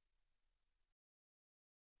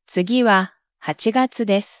次は8月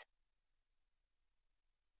です。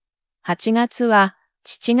8月は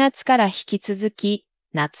7月から引き続き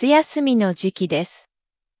夏休みの時期です。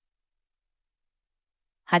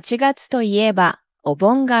8月といえばお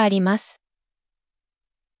盆があります。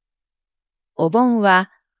お盆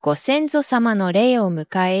はご先祖様の霊を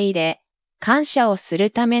迎え入れ、感謝をする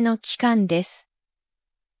ための期間です。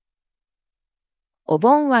お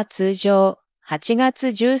盆は通常8月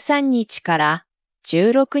13日から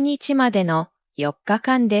16日までの4日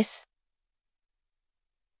間です。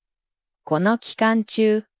この期間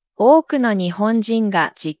中、多くの日本人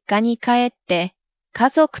が実家に帰って家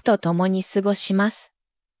族と共に過ごします。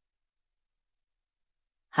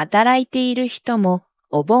働いている人も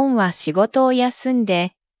お盆は仕事を休ん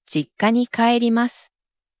で実家に帰ります。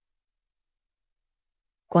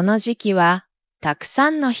この時期はたくさ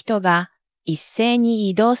んの人が一斉に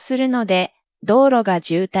移動するので道路が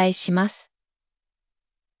渋滞します。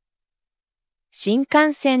新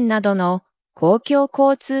幹線などの公共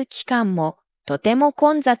交通機関もとても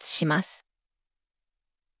混雑します。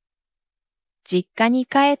実家に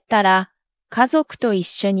帰ったら家族と一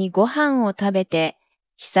緒にご飯を食べて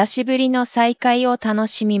久しぶりの再会を楽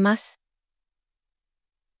しみます。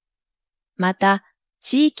また、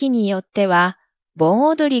地域によっては盆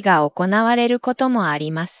踊りが行われることもあ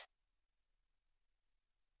ります。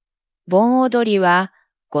盆踊りは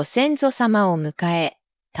ご先祖様を迎え、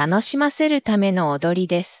楽しませるための踊り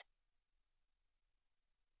です。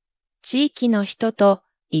地域の人と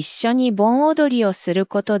一緒に盆踊りをする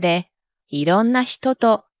ことで、いろんな人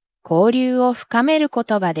と交流を深めるこ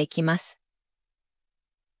とができます。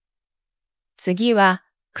次は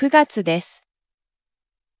9月です。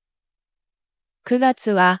9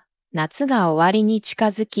月は夏が終わりに近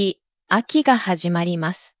づき、秋が始まり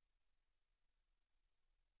ます。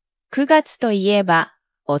9月といえば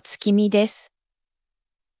お月見です。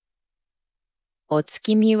お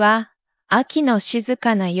月見は秋の静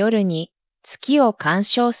かな夜に月を鑑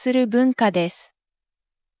賞する文化です。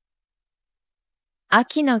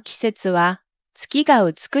秋の季節は月が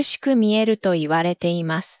美しく見えると言われてい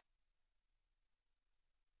ます。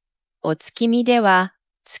お月見では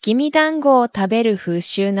月見団子を食べる風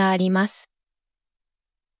習があります。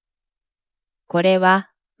これは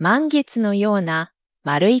満月のような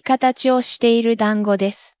丸い形をしている団子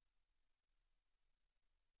です。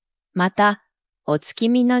また、お月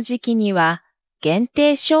見の時期には限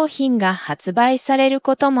定商品が発売される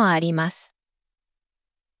こともあります。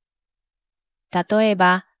例え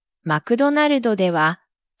ば、マクドナルドでは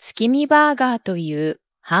月見バーガーという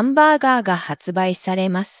ハンバーガーが発売され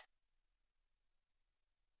ます。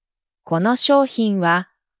この商品は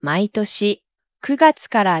毎年9月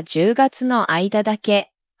から10月の間だ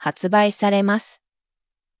け発売されます。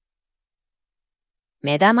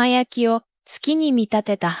目玉焼きを月に見立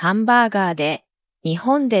てたハンバーガーで日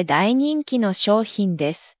本で大人気の商品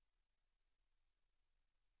です。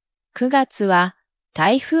9月は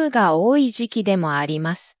台風が多い時期でもあり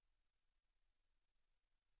ます。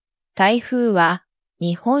台風は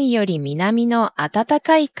日本より南の暖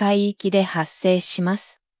かい海域で発生しま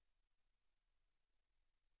す。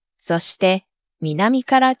そして南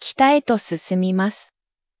から北へと進みます。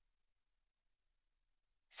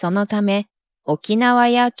そのため沖縄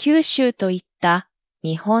や九州といった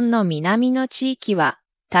日本の南の地域は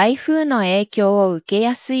台風の影響を受け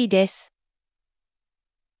やすいです。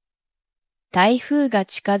台風が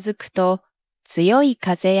近づくと強い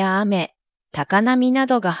風や雨、高波な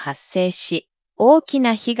どが発生し、大き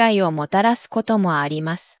な被害をもたらすこともあり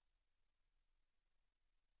ます。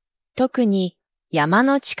特に山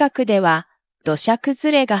の近くでは土砂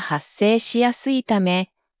崩れが発生しやすいた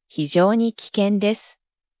め、非常に危険です。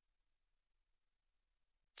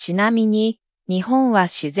ちなみに、日本は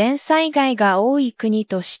自然災害が多い国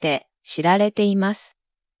として知られています。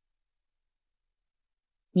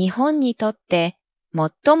日本にとって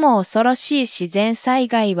最も恐ろしい自然災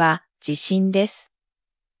害は地震です。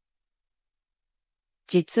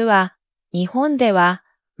実は日本では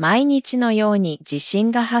毎日のように地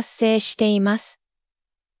震が発生しています。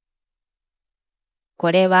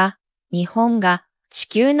これは日本が地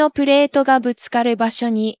球のプレートがぶつかる場所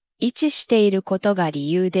に位置していることが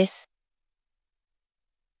理由です。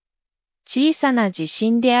小さな地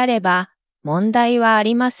震であれば問題はあ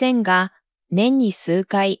りませんが、年に数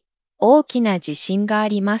回大きな地震があ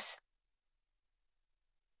ります。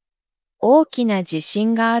大きな地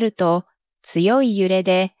震があると強い揺れ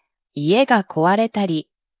で家が壊れたり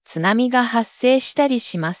津波が発生したり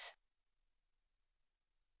します。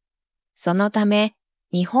そのため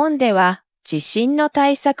日本では地震の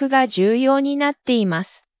対策が重要になっていま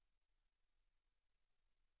す。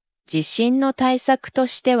地震の対策と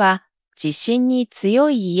しては地震に強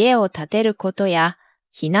い家を建てることや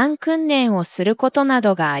避難訓練をすることな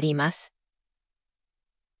どがあります。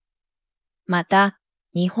また、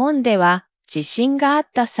日本では地震があっ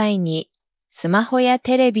た際にスマホや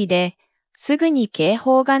テレビですぐに警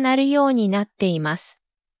報が鳴るようになっています。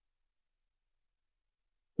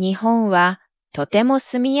日本はとても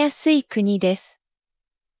住みやすい国です。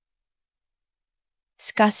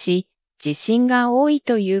しかし、地震が多い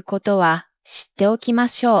ということは知っておきま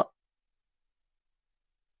しょう。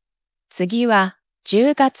次は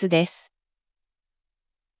10月です。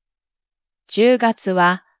10月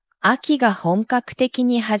は秋が本格的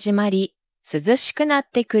に始まり、涼しくなっ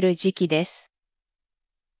てくる時期です。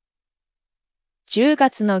10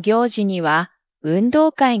月の行事には運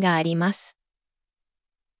動会があります。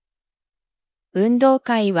運動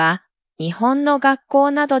会は日本の学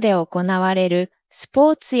校などで行われるス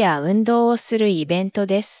ポーツや運動をするイベント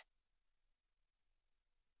です。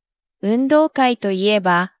運動会といえ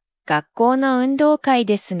ば学校の運動会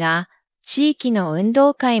ですが、地域の運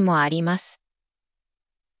動会もあります。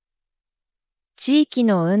地域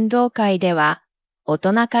の運動会では大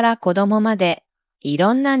人から子供までい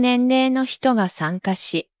ろんな年齢の人が参加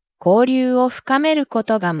し、交流を深めるこ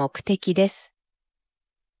とが目的です。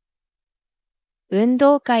運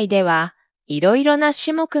動会ではいろいろな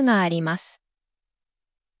種目があります。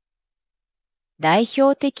代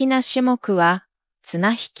表的な種目は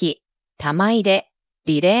綱引き、玉入れ、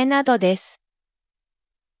リレーなどです。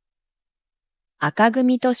赤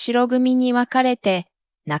組と白組に分かれて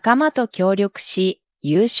仲間と協力し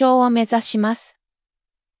優勝を目指します。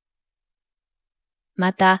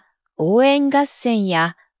また、応援合戦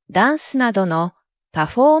やダンスなどのパ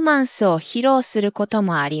フォーマンスを披露すること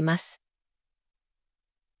もあります。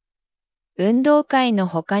運動会の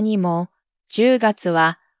他にも10月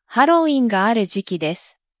はハロウィンがある時期で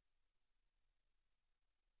す。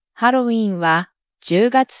ハロウィンは10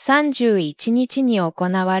月31日に行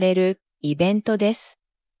われるイベントです。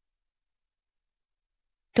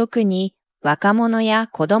特に若者や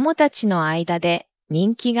子供たちの間で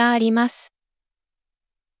人気があります。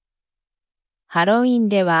ハロウィン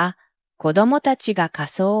では子供たちが仮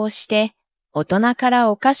装をして大人か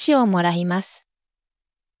らお菓子をもらいます。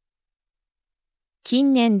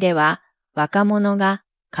近年では若者が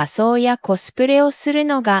仮装やコスプレをする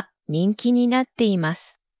のが人気になっていま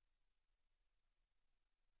す。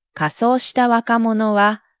仮装した若者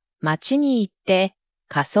は街に行って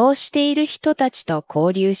仮装している人たちと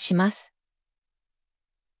交流します。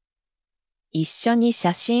一緒に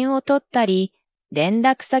写真を撮ったり、連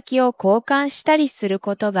絡先を交換したりする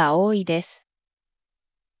ことが多いです。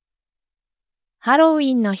ハロウ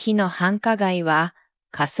ィンの日の繁華街は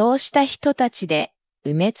仮装した人たちで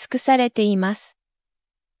埋め尽くされています。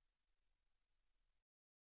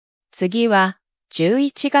次は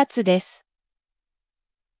11月です。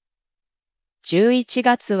11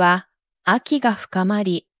月は秋が深ま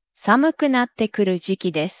り寒くなってくる時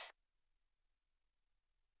期です。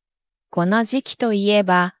この時期といえ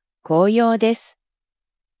ば紅葉です。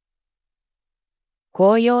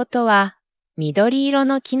紅葉とは緑色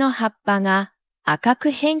の木の葉っぱが赤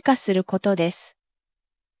く変化することです。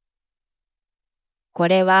こ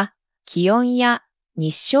れは気温や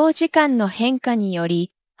日照時間の変化によ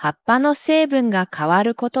り葉っぱの成分が変わ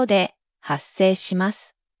ることで発生しま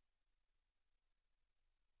す。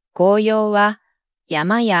紅葉は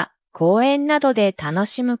山や公園などで楽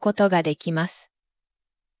しむことができます。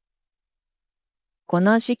こ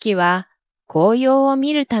の時期は紅葉を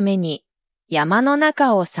見るために山の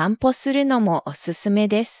中を散歩するのもおすすめ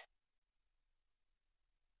です。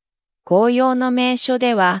紅葉の名所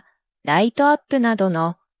ではライトアップなど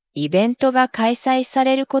のイベントが開催さ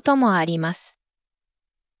れることもあります。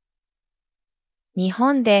日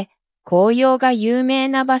本で紅葉が有名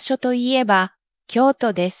な場所といえば京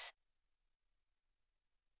都です。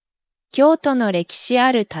京都の歴史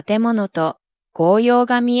ある建物と紅葉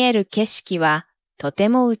が見える景色はとて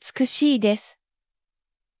も美しいです。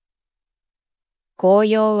紅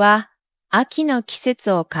葉は秋の季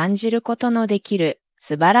節を感じることのできる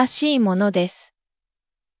素晴らしいものです。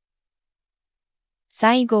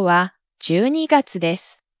最後は12月で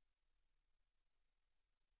す。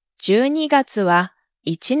12月は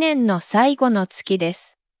1年の最後の月で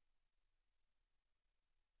す。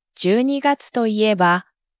12月といえば、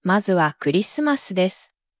まずはクリスマスで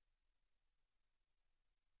す。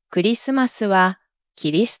クリスマスは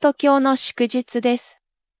キリスト教の祝日です。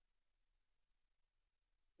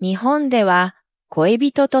日本では恋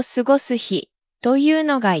人と過ごす日という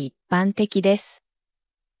のが一般的です。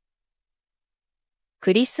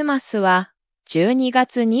クリスマスは12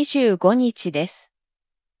月25日です。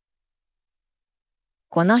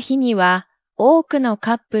この日には多くの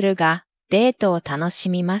カップルがデートを楽し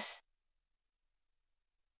みます。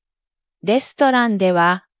レストランで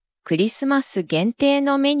はクリスマス限定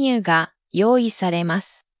のメニューが用意されま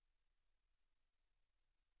す。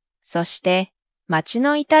そして街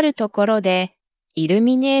の至るところでイル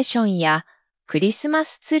ミネーションやクリスマ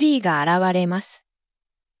スツリーが現れます。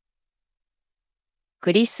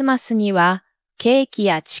クリスマスにはケーキ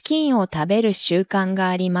やチキンを食べる習慣が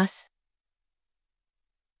あります。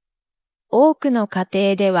多くの家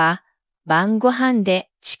庭では晩ご飯で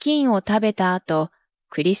チキンを食べた後、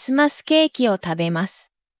クリスマスケーキを食べま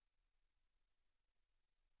す。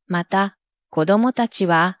また、子供たち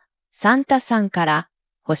はサンタさんから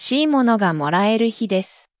欲しいものがもらえる日で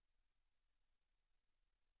す。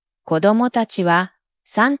子供たちは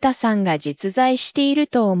サンタさんが実在している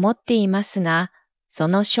と思っていますが、そ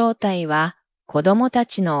の正体は子供た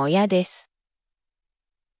ちの親です。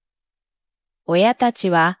親たち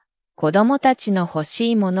は子供たちの欲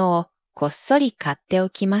しいものをこっそり買ってお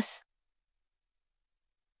きます。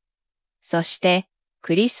そして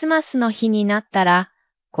クリスマスの日になったら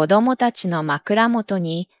子供たちの枕元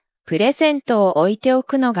にプレゼントを置いてお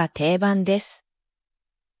くのが定番です。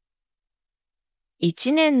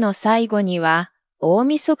一年の最後には大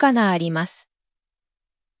晦日があります。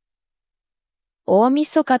大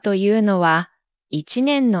晦日というのは、一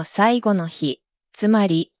年の最後の日、つま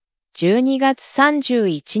り12月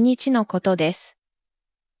31日のことです。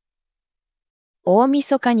大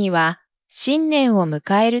晦日には新年を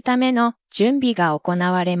迎えるための準備が行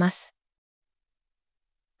われます。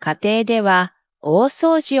家庭では大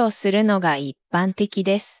掃除をするのが一般的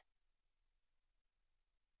です。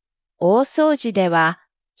大掃除では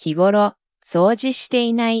日頃掃除して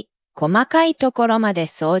いない細かいところまで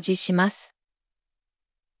掃除します。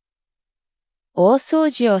大掃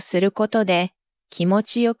除をすることで気持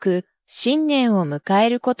ちよく新年を迎え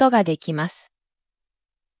ることができます。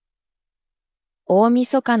大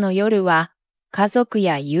晦日の夜は家族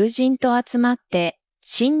や友人と集まって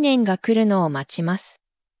新年が来るのを待ちます。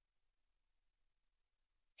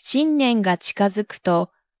新年が近づくと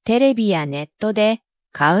テレビやネットで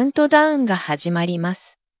カウントダウンが始まりま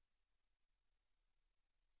す。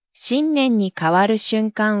新年に変わる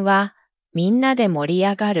瞬間はみんなで盛り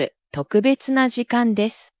上がる特別な時間で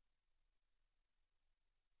す。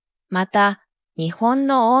また、日本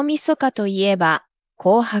の大晦日といえば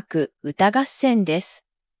紅白歌合戦です。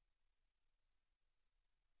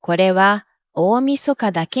これは大晦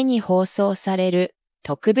日だけに放送される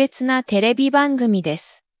特別なテレビ番組で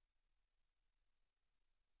す。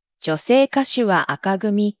女性歌手は赤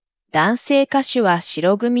組、男性歌手は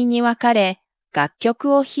白組に分かれ、楽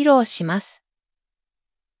曲を披露します。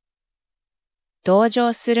登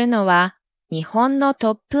場するのは日本の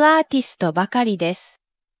トップアーティストばかりです。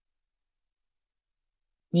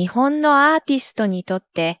日本のアーティストにとっ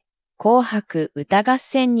て紅白歌合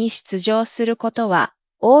戦に出場することは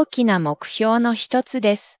大きな目標の一つ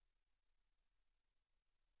です。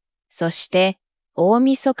そして大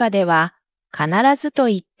晦日では必ずと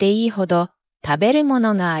言っていいほど食べるも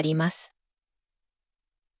のがあります。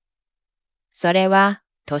それは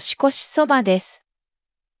年越しそばです。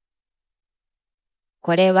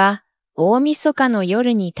これは大晦日の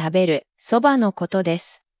夜に食べるそばのことで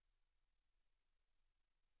す。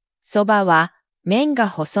そばは麺が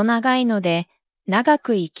細長いので長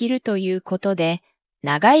く生きるということで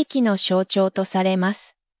長生きの象徴とされま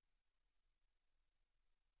す。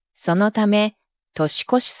そのため年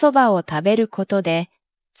越しそばを食べることで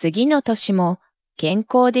次の年も健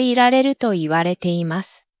康でいられると言われていま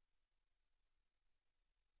す。